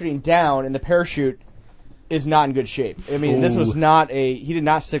parachuting down, and the parachute is not in good shape. I mean, this was not he did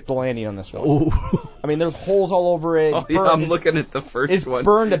not stick the landing on this one. Ooh. I mean, there's holes all over it. Oh, yeah, I'm looking at the first it's one.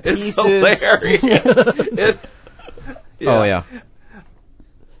 burned to pieces. It's hilarious. Oh yeah.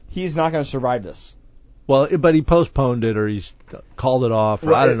 He's not going to survive this. Well, but he postponed it or he's called it off.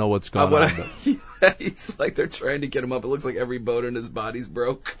 Or I don't know what's going on. He's like they're trying to get him up. It looks like every bone in his body's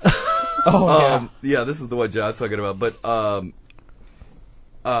broke. Yeah, this is the one John's talking about. But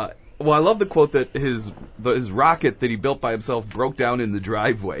well, I love the quote that his rocket that he built by himself broke down in the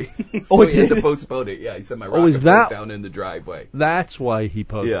driveway. So he had to postpone it. Yeah, he said my rocket broke down in the driveway. That's why he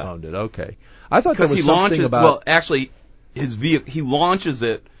postponed it. Okay, I thought because there was he something launches. about. Well, actually, his vehicle he launches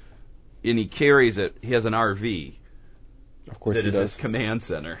it and he carries it. He has an RV. Of course that he is does. his command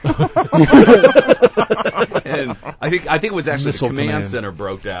center. And I think it was actually Missile the command command. center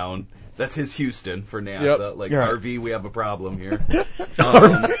broke down. That's his Houston for NASA. Yep. Like Right. RV, we have a problem here.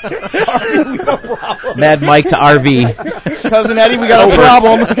 Mad Mike to RV. Cousin Eddie, we got a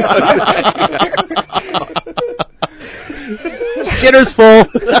problem. Shitter's full.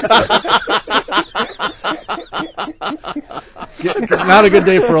 Not a good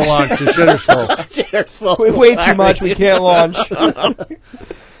day for a launch. The shitter's full. Shitter's full. Way too much. We can't launch.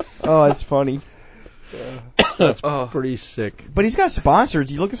 Oh, it's funny. That's pretty sick. But he's got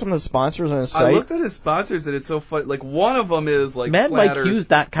sponsors. You look at some of the sponsors on his site. I looked at his sponsors and it's so funny. Like one of them is like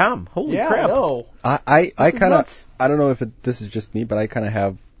MadMikeHughes.com. Holy yeah, crap. I know. I kind of, nuts. I don't know if this is just me, but I kind of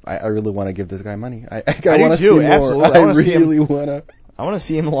have, I really want to give this guy money. I do want to see too, more. absolutely. I I wanna see him- really want to. I want to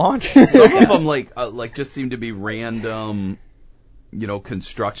see him launch. Some of them like just seem to be random,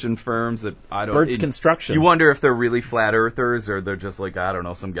 construction firms that I don't. Bird's Construction. You wonder if they're really flat earthers or they're just like I don't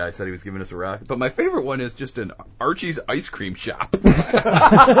know. Some guy said he was giving us a rocket. But my favorite one is just an Archie's ice cream shop.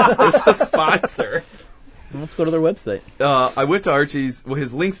 It's a sponsor. Let's go to their website. I went to Archie's. Well,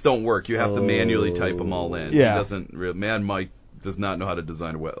 his links don't work. You have to manually type them all in. Yeah. He doesn't. Man, Mike does not know how to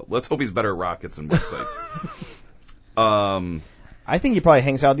design a web. Let's hope he's better at rockets and websites. I think he probably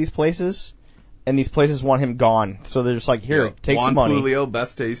hangs out at these places, and these places want him gone. So they're just like, here, take Juan some money. Julio,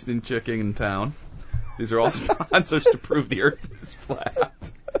 best tasting chicken in town. These are all sponsors to prove the earth is flat.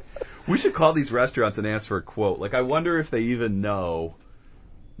 We should call these restaurants and ask for a quote. Like, I wonder if they even know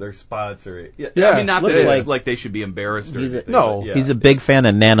they're sponsoring. Yeah, I mean, not that looks it's like they should be embarrassed or anything. no, but yeah. He's a big fan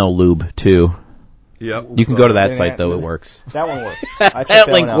of Nanolube, too. Yep. You can go to that Yeah, site, though. It works. That one works. I checked That that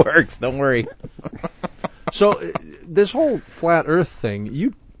link one out. works. Don't worry. So this whole flat Earth thing,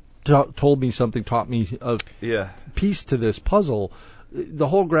 you told me something, taught me a Yeah. piece to this puzzle. The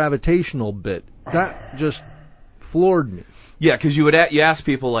whole gravitational bit that just floored me. Yeah, because you ask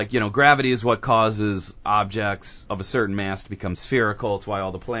people like, gravity is what causes objects of a certain mass to become spherical. It's why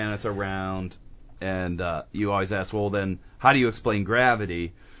all the planets are round. And you always ask, well, then how do you explain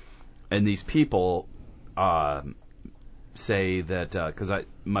gravity? And these people say that because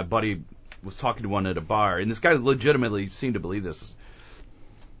my buddy was talking to one at a bar, and this guy legitimately seemed to believe this.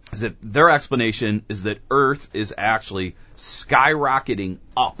 Is that their explanation is that Earth is actually skyrocketing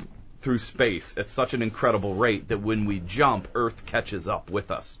up through space at such an incredible rate that when we jump, Earth catches up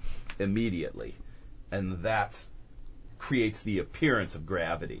with us immediately. And that creates the appearance of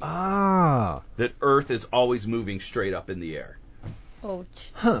gravity. Ah. That Earth is always moving straight up in the air.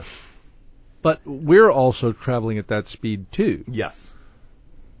 Ouch. Huh. But we're also traveling at that speed too. Yes.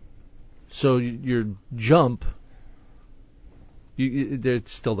 So your jump, it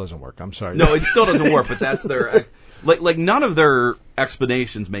still doesn't work. I'm sorry. No, it still doesn't work, but that's their... Like none of their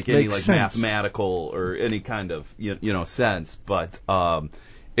explanations make any Makes like sense. mathematical or any kind of sense, but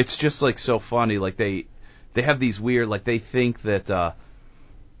it's just like so funny. Like they have these weird, like they think that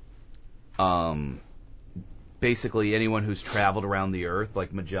basically anyone who's traveled around the Earth,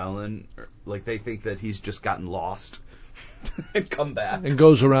 like Magellan, like they think that he's just gotten lost and come back. And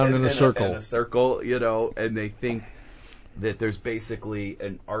goes around in a circle. In a circle, and they think that there's basically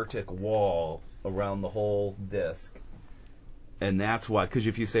an Arctic wall around the whole disk. And that's why, because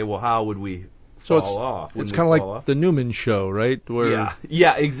if you say, well, how would we fall off? It's kind of like the Newman Show, right? Where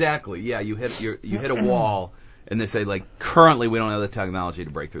Yeah, exactly. Yeah, you hit a wall, and they say, like, currently we don't have the technology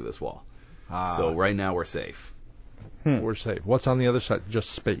to break through this wall. So right now we're safe. We're safe. What's on the other side?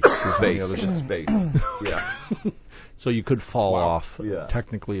 Just space. Just space. Yeah. So you could fall off,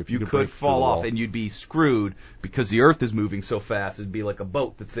 technically, if you could break fall through the off, wall. and you'd be screwed because the Earth is moving so fast. It'd be like a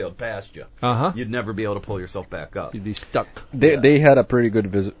boat that sailed past you. You'd never be able to pull yourself back up. You'd be stuck. They had a pretty good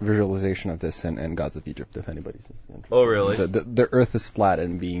visualization of this in Gods of Egypt, if anybody's interested. Oh, really? The Earth is flat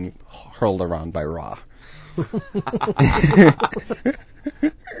and being hurled around by Ra.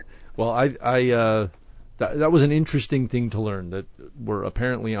 Well, that was an interesting thing to learn, that we're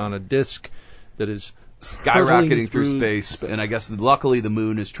apparently on a disk that is skyrocketing through space, and I guess luckily the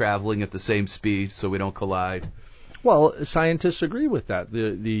moon is traveling at the same speed, so we don't collide. Well, scientists agree with that.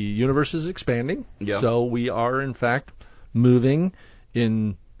 The universe is expanding, so we are in fact moving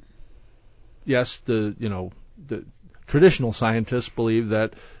in. Yes, the traditional scientists believe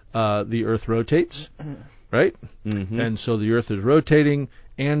that the Earth rotates, right? Mm-hmm. And so the Earth is rotating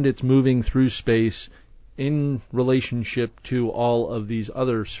and it's moving through space in relationship to all of these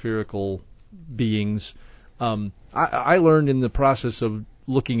other spherical beings. I learned in the process of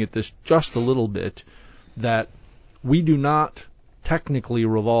looking at this just a little bit that we do not technically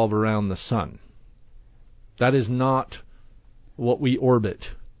revolve around the sun. That is not what we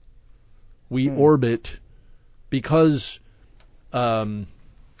orbit. We orbit because of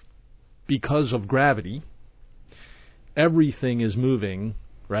gravity. Everything is moving,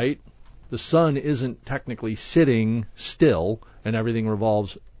 right? The sun isn't technically sitting still, and everything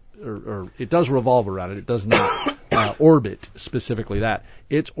revolves, or it does revolve around it. It does not orbit specifically that.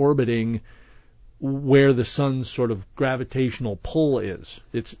 It's orbiting where the sun's sort of gravitational pull is.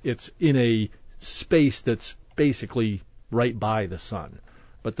 It's in a space that's basically right by the sun.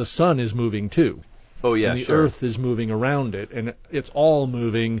 But the sun is moving too. Oh, yeah, and the sure. Earth is moving around it, and it's all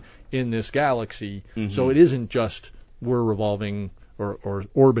moving in this galaxy. Mm-hmm. So it isn't just we're revolving or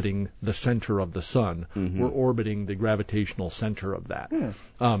orbiting the center of the sun. Mm-hmm. We're orbiting the gravitational center of that.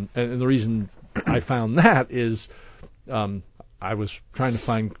 And the reason I found that is I was trying to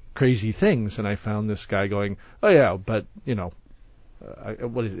find crazy things, and I found this guy going, oh, yeah, but,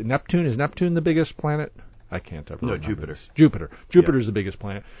 what is it, Neptune? Is Neptune the biggest planet? I can't ever remember. Jupiter. Jupiter's the biggest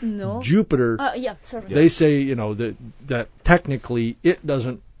planet. No. Jupiter, sorry. they say, that technically it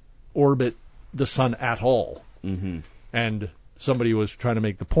doesn't orbit the sun at all. Mm-hmm. And somebody was trying to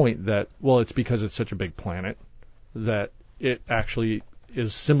make the point that, well, it's because it's such a big planet that it actually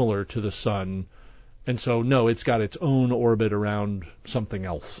is similar to the sun. And so, no, it's got its own orbit around something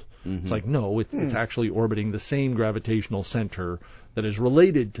else. Mm-hmm. It's like, no, it's actually orbiting the same gravitational center that is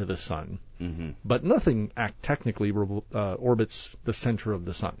related to the sun. Mm-hmm. But nothing technically orbits the center of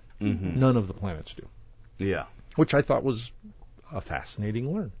the sun. Mm-hmm. None of the planets do. Yeah. Which I thought was a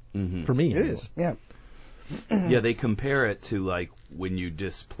fascinating learn. Mm-hmm. For me. It is, yeah. Yeah, they compare it to, like, when you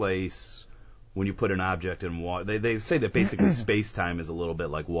put an object in water. They say that basically space-time is a little bit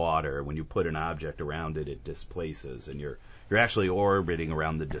like water. When you put an object around it, it displaces, and you're actually orbiting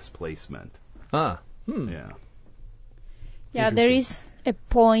around the displacement. Yeah. Yeah, there is a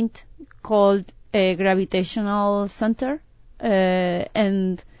point called a gravitational center,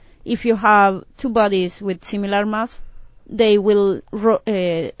 and if you have two bodies with similar mass, they will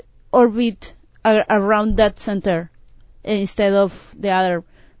orbit around that center instead of the other.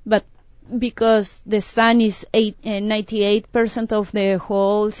 But because the sun is 98% of the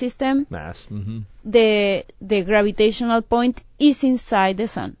whole system, Mass. Mm-hmm. the gravitational point is inside the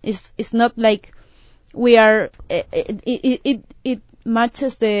sun. It's not like we are. It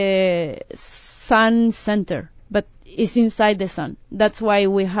matches the sun center, but it's inside the sun. That's why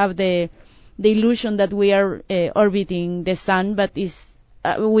we have the illusion that we are orbiting the sun, but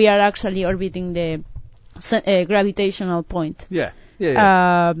we are actually orbiting the gravitational point. Yeah.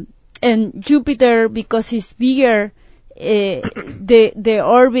 And Jupiter, because it's bigger, the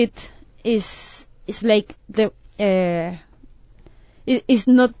orbit is like it's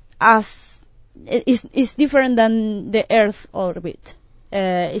not as it's different than the Earth orbit.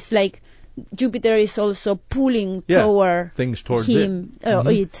 It's like Jupiter is also pulling toward things towards him,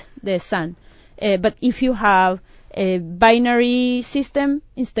 the sun. But if you have a binary system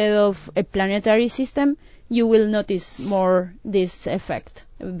instead of a planetary system, you will notice more this effect,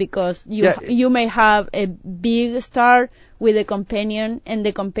 because you may have a big star with a companion, and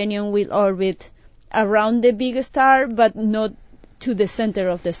the companion will orbit around the big star, but not to the center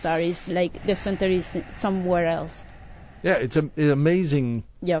of the star. It's like the center is somewhere else. Yeah, it's amazing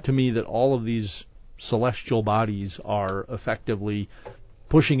Yep. to me that all of these celestial bodies are effectively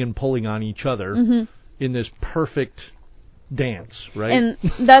pushing and pulling on each other in this perfect dance, right? And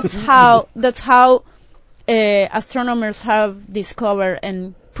that's how astronomers have discovered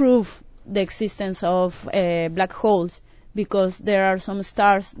and proved the existence of black holes, because there are some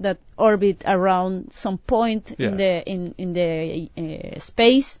stars that orbit around some point in the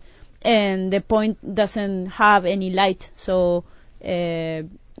space, and the point doesn't have any light, so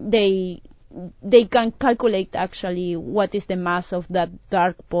they can calculate actually what is the mass of that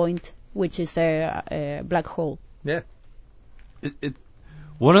dark point, which is a black hole. Yeah. It's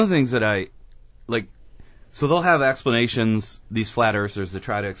one of the things that I like. So they'll have explanations, these flat earthers, to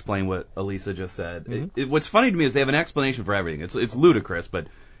try to explain what Elisa just said. What's funny to me is they have an explanation for everything. It's ludicrous, but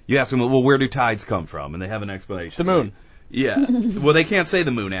you ask them, well, where do tides come from? And they have an explanation. The moon. Yeah. Well, they can't say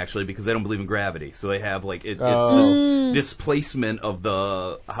the moon, actually, because they don't believe in gravity. So they have, like, it's this displacement of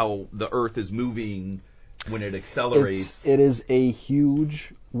how the Earth is moving when it accelerates. It is a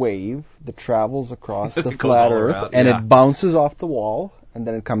huge wave that travels across the It goes flat all Earth, around, and yeah. it bounces off the wall, and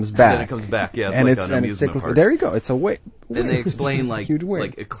then it comes back. And then it comes back, yeah. It's and like it's an amusement park. there you go. It's a wave. Then they explain huge wave.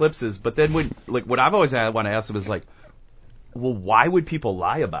 like eclipses, but then what I've always want to ask them is like, well, why would people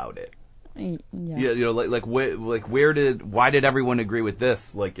lie about it? Yeah. Yeah, you know, why did everyone agree with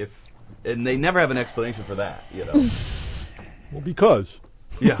this? And they never have an explanation for that, you know. Well, because.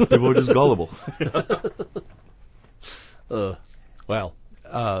 Yeah, people are just gullible.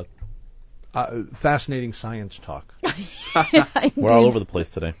 Fascinating science talk. We're all over the place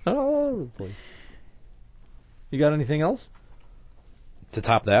today. All over the place. You got anything else? To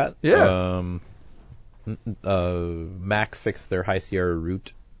top that, Yeah. Mac fixed their High Sierra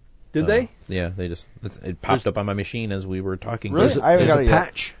route. Did they? Yeah, it popped up on my machine as we were talking. Really? I haven't There's got a it yet.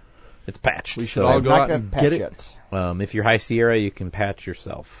 patch. It's patched. We should so, all go Not out got and patch get it. yet. if you're High Sierra, you can patch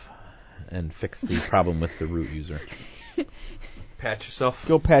yourself and fix the problem with the root user. Patch yourself.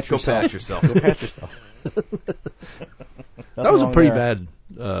 Go patch Go yourself. patch yourself. Go patch yourself. That was a wrong pretty there.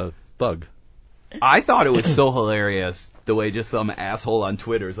 bad bug. I thought it was so hilarious the way just some asshole on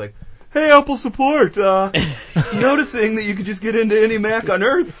Twitter is like, "Hey, Apple support, noticing that you could just get into any Mac on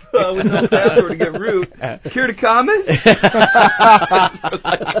Earth with no password to get root. Care to comment?"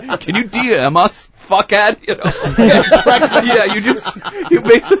 Like, can you DM us, fuckhead? You know? You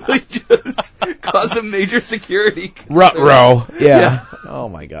basically just cause a major security concern. Rut-row. Yeah. Oh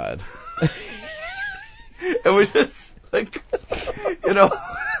my God. It was just like, you know.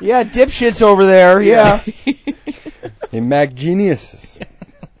 Yeah, dipshits over there. Yeah. Hey, Mac geniuses.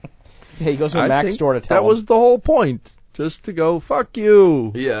 Hey, he goes to a I Mac think store to tell that him. was the whole point. Just to go, fuck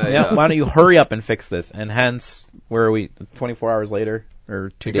you. Yeah. Why don't you hurry up and fix this? And hence, where are we? 24 hours later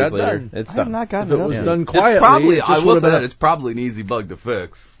or 2 It days got later, done. it's I have done. not If gotten it it up was yet. done It's quietly, probably, it I just will would've say been that it's probably an easy bug to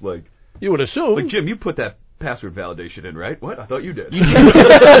fix. Like, you would assume. Like, Jim, you put that password validation in, right? What? I thought you did. You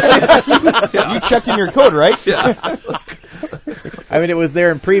checked in your code, right? Yeah. I mean, it was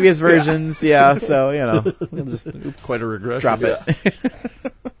there in previous versions, so, we'll just quite a regression. drop it.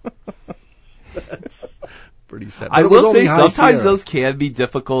 That's pretty sad. I But it was will only say High sometimes Sierra. those can be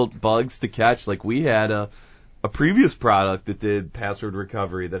difficult bugs to catch. Like, we had a previous product that did password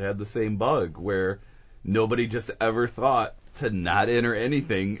recovery that had the same bug where nobody just ever thought to not enter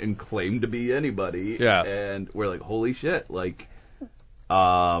anything and claim to be anybody. Yeah. And we're like, holy shit. Like,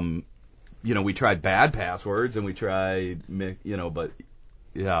 we tried bad passwords and we tried, but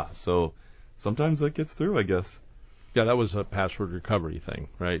yeah, so sometimes that gets through, I guess. Yeah, that was a password recovery thing,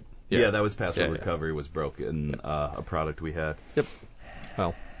 right? Yeah, that was password Yeah. recovery was broken, a product we had. Yep.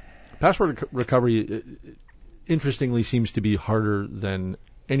 Well, password recovery, interestingly, seems to be harder than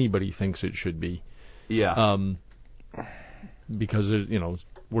anybody thinks it should be. Yeah. Because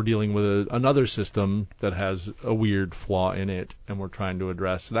we're dealing with another system that has a weird flaw in it, and we're trying to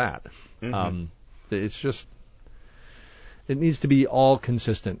address that. Mm-hmm. It's just, it needs to be all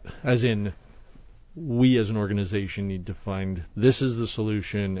consistent, as in, we as an organization need to find this is the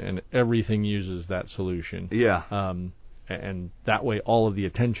solution, and everything uses that solution. Yeah. And that way all of the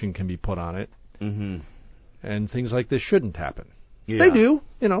attention can be put on it, Mm-hmm. and things like this shouldn't happen. Yeah. They do,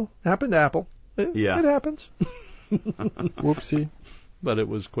 happened to Apple. It happens. Whoopsie. But it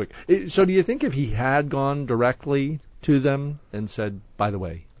was quick. So do you think if he had gone directly to them and said, by the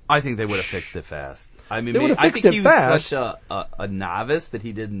way, I think they would have fixed it fast. I mean, They would have I fixed think it he was fast. such a novice that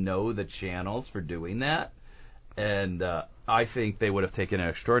he didn't know the channels for doing that. And I think they would have taken it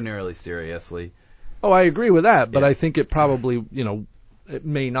extraordinarily seriously. oh, I agree with that, but Yeah. I think it probably, it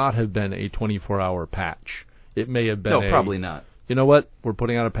may not have been a 24-hour patch. It may have been No, probably not. You know what? We're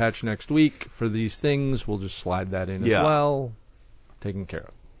putting out a patch next week for these things. We'll just slide that in as well. Taken care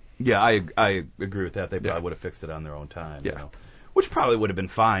of. Yeah, I agree with that. They probably Yeah. would have fixed it on their own time. Yeah. You know? Which probably would have been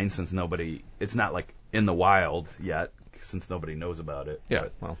fine since it's not like in the wild yet, since nobody knows about it. Yeah,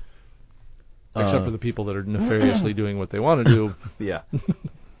 But, well. Except for the people that are nefariously doing what they want to do. yeah.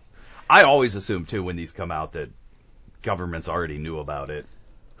 I always assume, too, when these come out that governments already knew about it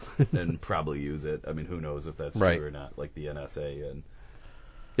and probably use it. I mean, who knows if that's Right. true or not, like the NSA. And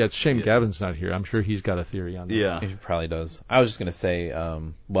Yeah, it's a shame Yeah. Gavin's not here. I'm sure he's got a theory on that. yeah. He probably does. I was just gonna say,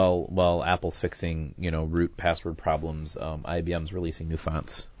 while Apple's fixing, root password problems, IBM's releasing new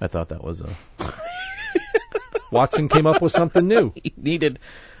fonts. I thought that was Watson came up with something new. he needed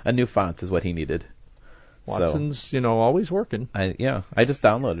a new font is what he needed. Watson's, always working. I just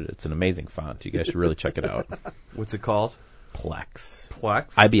downloaded it. It's an amazing font. You guys should really check it out. What's it called? Plex.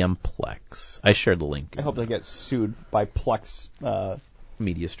 Plex? IBM Plex. I shared the link. I hope they get sued by Plex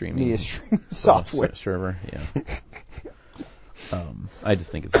Media streaming. media stream software. Server. Yeah. I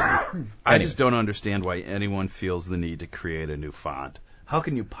just think it's. I just don't understand why anyone feels the need to create a new font. How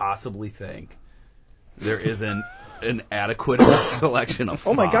can you possibly think there isn't an adequate selection of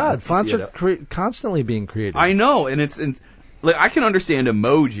fonts? Oh my God, fonts you are know? constantly being created. I know, and it's like I can understand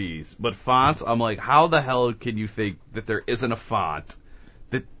emojis, but fonts, I'm like, how the hell can you think that there isn't a font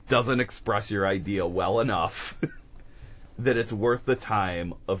that doesn't express your idea well enough that it's worth the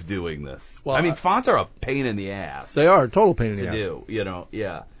time of doing this? Well, I mean, fonts are a pain in the ass. They are a total pain in the to ass. do,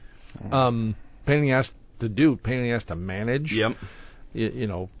 yeah. Pain in the ass to do, pain in the ass to manage. Yep.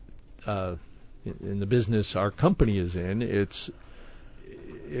 In the business our company is in, it's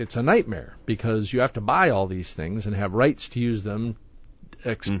a nightmare because you have to buy all these things and have rights to use them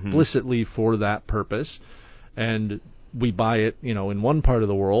explicitly for that purpose. And we buy it, in one part of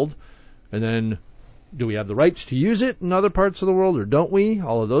the world, and then do we have the rights to use it in other parts of the world or don't we?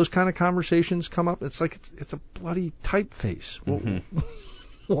 All of those kind of conversations come up. It's like it's a bloody typeface.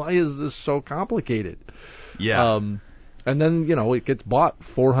 Why is this so complicated? Yeah. And then, it gets bought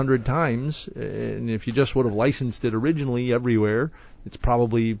 400 times, and if you just would have licensed it originally everywhere, it's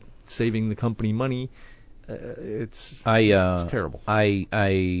probably saving the company money. It's terrible.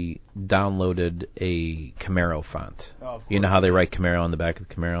 I downloaded a Camaro font. Oh, of You know how they write Camaro on the back of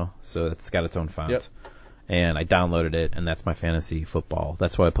the Camaro? So it's got its own font. Yep. And I downloaded it, and that's my fantasy football.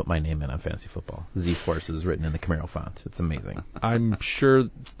 That's why I put my name in on fantasy football. Z-Force is written in the Camaro font. It's amazing. I'm sure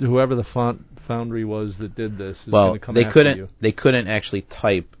whoever the font foundry was that did this is going to come they after you. They couldn't actually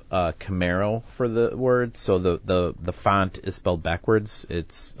type Camaro for the word, so the font is spelled backwards.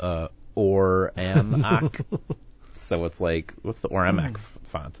 It's Oramak. So it's like, what's the Oramak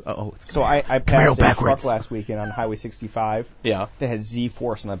font? Oh, it's So I passed a truck backwards. last weekend on Highway 65 yeah. that had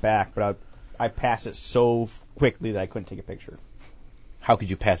Z-Force on the back, but I passed it so quickly that I couldn't take a picture. How could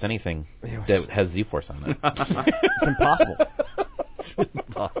you pass anything that has Z-Force on it? It's impossible.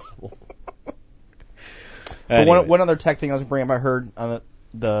 Impossible. But Anyway. one other tech thing I was going to bring up, I heard on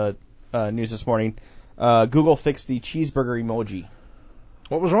the news this morning, Google fixed the cheeseburger emoji.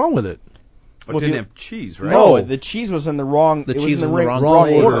 What was wrong with it? It didn't have cheese, right? No, the cheese was in the wrong. The it cheese was in the wrong wrong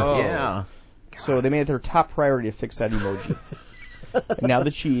place. order. Oh. Yeah. So they made it their top priority to fix that emoji. And now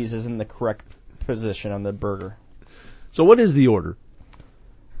the cheese is in the correct position on the burger. So what is the order?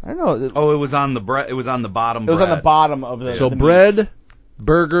 I don't know. It Oh, it was on the bread. It was on the bottom. was on the bottom of the. So the bread, meat.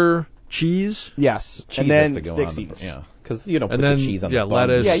 burger, cheese. Yes, Cheese and then has to go fixings. on the, yeah. Because you don't put And then, the cheese on yeah, the bottom.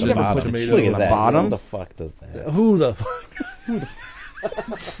 lettuce Yeah, you the never bottom. put tomatoes Look on at the that. bottom. Who the fuck does that? Who the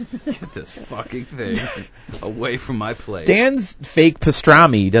Get this fucking thing away from my plate. Dan's fake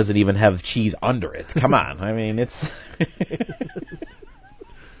pastrami doesn't even have cheese under it. Come on. I mean, it's...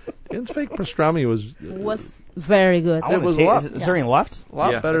 Dan's fake pastrami was Was very good. I It was wanna a lot- Is there any left? a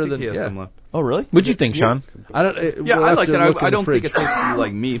lot yeah, better I think than he has some left. Oh, really? What'd you think, Sean? I don't. Yeah, we'll I have liked to it. look in I the don't think fridge. it tasted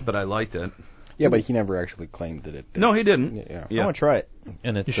like meat, but I liked it. Yeah, but he never actually claimed that it did. No, he didn't. Yeah. I want to try it.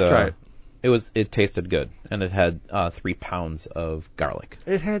 And it, You should try it. It tasted good, and it had 3 pounds of garlic.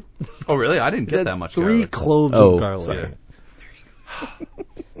 It had Oh, really? I didn't it get had that much 3 garlic. cloves Oh, of garlic. sorry.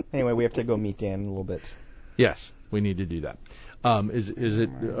 Anyway, we have to go meet Dan in a little bit. Yes, we need to do that. Is it?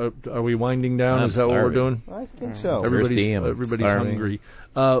 Are we winding down? I'm Is that what we're starving. doing? I think so. Thirsty, I'm Everybody's starving. hungry.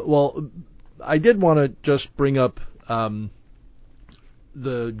 Well, I did want to just bring up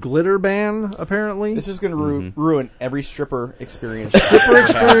the glitter ban. Apparently, This is going to ruin every stripper experience. stripper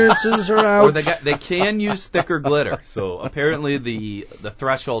experiences are out. Or they can use thicker glitter. So apparently the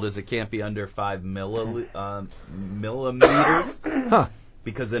threshold is it can't be under 5 millimeters. Huh.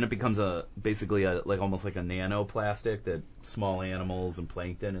 because then it becomes basically almost like a nanoplastic that small animals and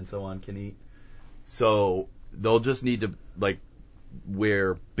plankton and so on can eat. So they'll just need to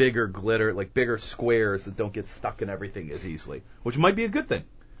wear bigger glitter, bigger squares that don't get stuck in everything as easily, which might be a good thing.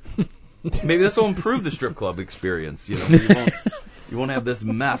 Maybe this will improve the strip club experience. You won't have this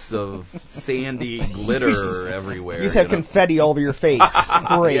mess of sandy glitter everywhere. You just have confetti all over your face.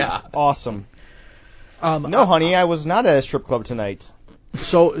 Great. Yeah. Awesome. No, honey, I was not at a strip club tonight.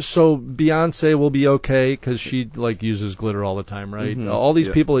 So Beyonce will be okay because she uses glitter all the time, right? Mm-hmm. All these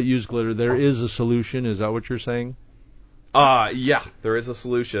people that use glitter, there is a solution. Is that what you're saying? Yeah, there is a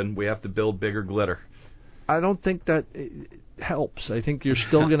solution. We have to build bigger glitter. I don't think that helps. I think you're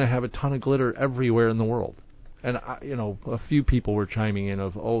still going to have a ton of glitter everywhere in the world. And, a few people were chiming in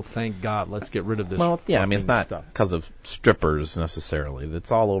of, oh, thank God, let's get rid of this. Well, yeah, I mean, it's not stuff. because of strippers necessarily.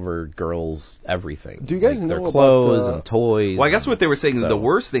 It's all over girls' everything. Do you guys know their about clothes and toys? Well, I guess what they were saying is so- the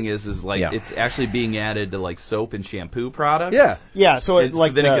worst thing is Yeah. it's actually being added to soap and shampoo products. Yeah. Yeah, so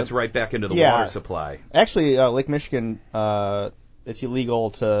Then it gets right back into the Yeah. water supply. Actually, Lake Michigan, it's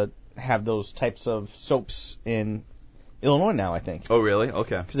illegal to have those types of soaps in Illinois now, I think. Oh, really?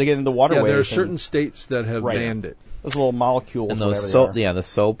 Okay. Because they get into the Yeah, waterways. there are and certain states that have Right. banned it. those little molecules. and those whatever they are.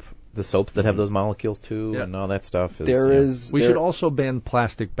 the soaps that have those molecules too, Yeah. and all that stuff. There is. We should also ban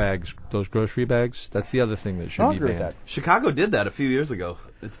plastic bags, those grocery bags. That's the other thing that should I'll be agree with banned. that. Chicago did that a few years ago.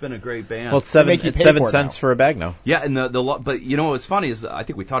 It's been a great ban. Well, it's make you pay 7 for it cents now. for a bag now. Yeah, and the law, but you know what's funny is I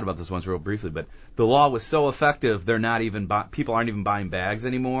think we talked about this once real briefly, but the law was so effective they're not even people aren't even buying bags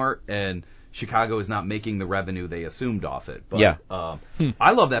anymore, and Chicago is not making the revenue they assumed off it. But, Yeah.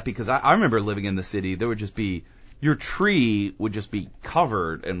 I love that because I remember living in the city. There would just be your tree would just be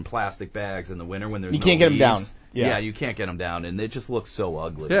covered in plastic bags in the winter when there's You no can't get 'em down. leaves. Yeah. You can't get them down, and it just looks so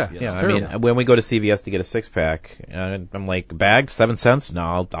ugly. Yeah, you know? Yeah, I terrible. mean, when we go to CVS to get a 6-pack, I'm like, bag, 7 cents?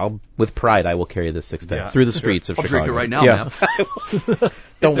 No, I'll with pride, I will carry this 6-pack Yeah, through the sure. streets of I'll Chicago. drink it right now, Yeah. man.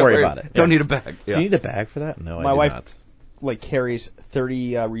 Don't worry about it. Don't Yeah. need a bag. Do you need a bag for that? No, My I do wife- not. Carries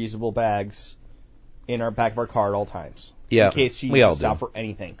 30 reusable bags in our back of our car at all times. Yeah, In case she we needs all to stop do. for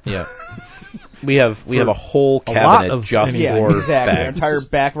anything. Yeah. We have a whole a lot cabinet of just anything. Yeah, for exactly. Our bags. entire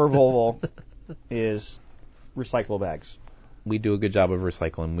back of our Volvo is recyclable bags. We do a good job of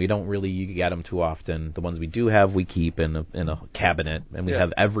recycling. We don't really get them too often. The ones we do have, we keep in a cabinet, and we Yeah.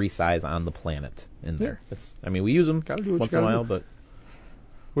 have every size on the planet in there. We use them Gotta do what once you in a gotta while, do. but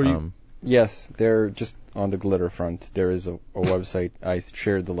Were you? Yes, they're just on the glitter front. There is a website. I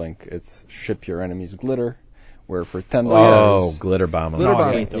shared the link. It's Ship Your Enemies Glitter, where for $10. glitter bomb. Glitter Oh, I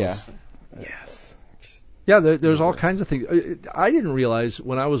bomb. hate those. Yeah. Yes. Yeah, there's all kinds of things. I didn't realize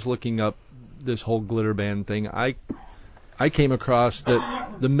when I was looking up this whole glitter ban thing, I came across that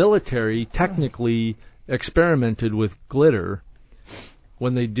the military technically experimented with glitter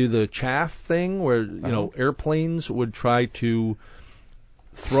when they do the chaff thing, where airplanes would try to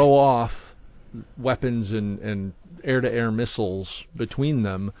throw off weapons and air-to-air missiles between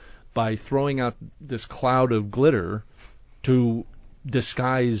them by throwing out this cloud of glitter to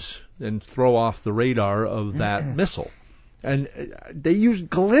disguise and throw off the radar of that missile. And they used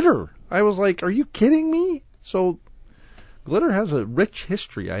glitter. I was like, are you kidding me? So glitter has a rich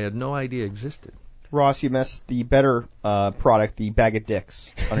history I had no idea existed. Ross, you missed the better product, the bag of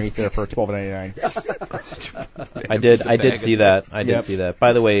dicks, underneath there for $12.99. I did see that. I did Yep. see that.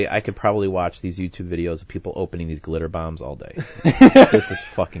 By the way, I could probably watch these YouTube videos of people opening these glitter bombs all day. This is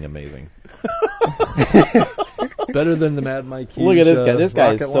fucking amazing. Better than the Mad Mike Hughes. Look at this guy. This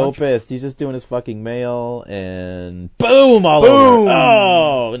guy is rocket so launch. pissed. He's just doing his fucking mail and boom all Boom! over.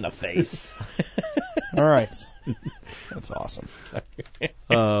 Oh, in the face. All right. That's awesome.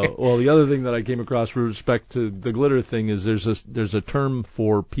 Well, the other thing that I came across with respect to the glitter thing is there's a term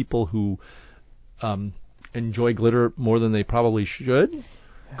for people who enjoy glitter more than they probably should,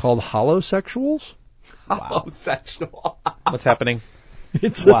 called holosexuals. Homosexual. What's happening?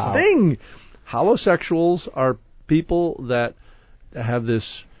 It's Wow. a thing. Holosexuals are people that have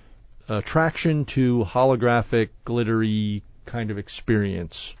this attraction to holographic, glittery kind of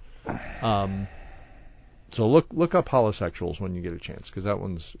experience. So look up holosexuals when you get a chance, because that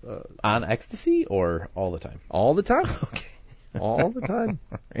one's On ecstasy or all the time? all the time. Okay. All the time.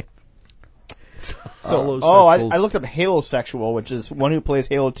 Right. Holosexuals. I looked up halosexual, which is one who plays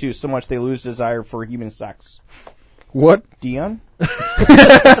Halo 2 so much they lose desire for human sex. What? Dion?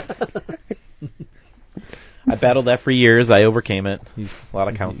 I battled that for years. I overcame it. A lot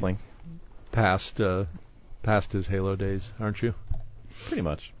of counseling. past his Halo days, aren't you? Pretty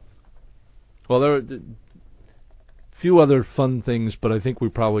much. Well, there are a few other fun things, but I think we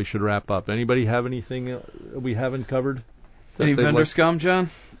probably should wrap up. Anybody have anything we haven't covered? Any they vendor like- scum, John?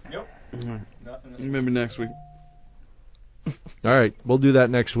 Nope. Maybe next week. All right, we'll do that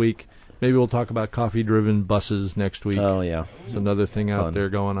next week. Maybe we'll talk about coffee-driven buses next week. Oh yeah. It's another thing out Fun. there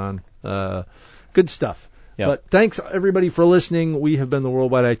going on. Good stuff. Yep. But thanks, everybody, for listening. We have been the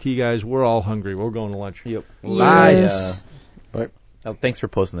Worldwide IT guys. We're all hungry. We're going to lunch. Yep. Bye. Yes. Thanks for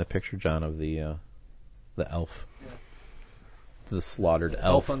posting that picture, John, of the elf. The slaughtered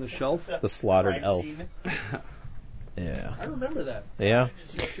elf. on the shelf? The slaughtered Crime elf. scene. Yeah. I remember that. Yeah.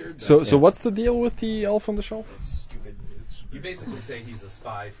 So what's the deal with the elf on the shelf? Stupid. You basically say he's a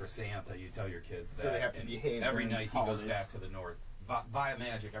spy for Santa. You tell your kids that. So they have to behave Every during night he goes holidays. back to the North. Via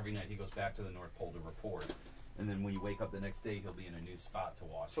magic, every night he goes back to the North Pole to report. And then when you wake up the next day, he'll be in a new spot to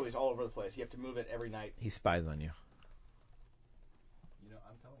watch. So he's all over the place. You have to move it every night. He spies on you.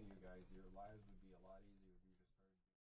 I'm telling you guys, your lives would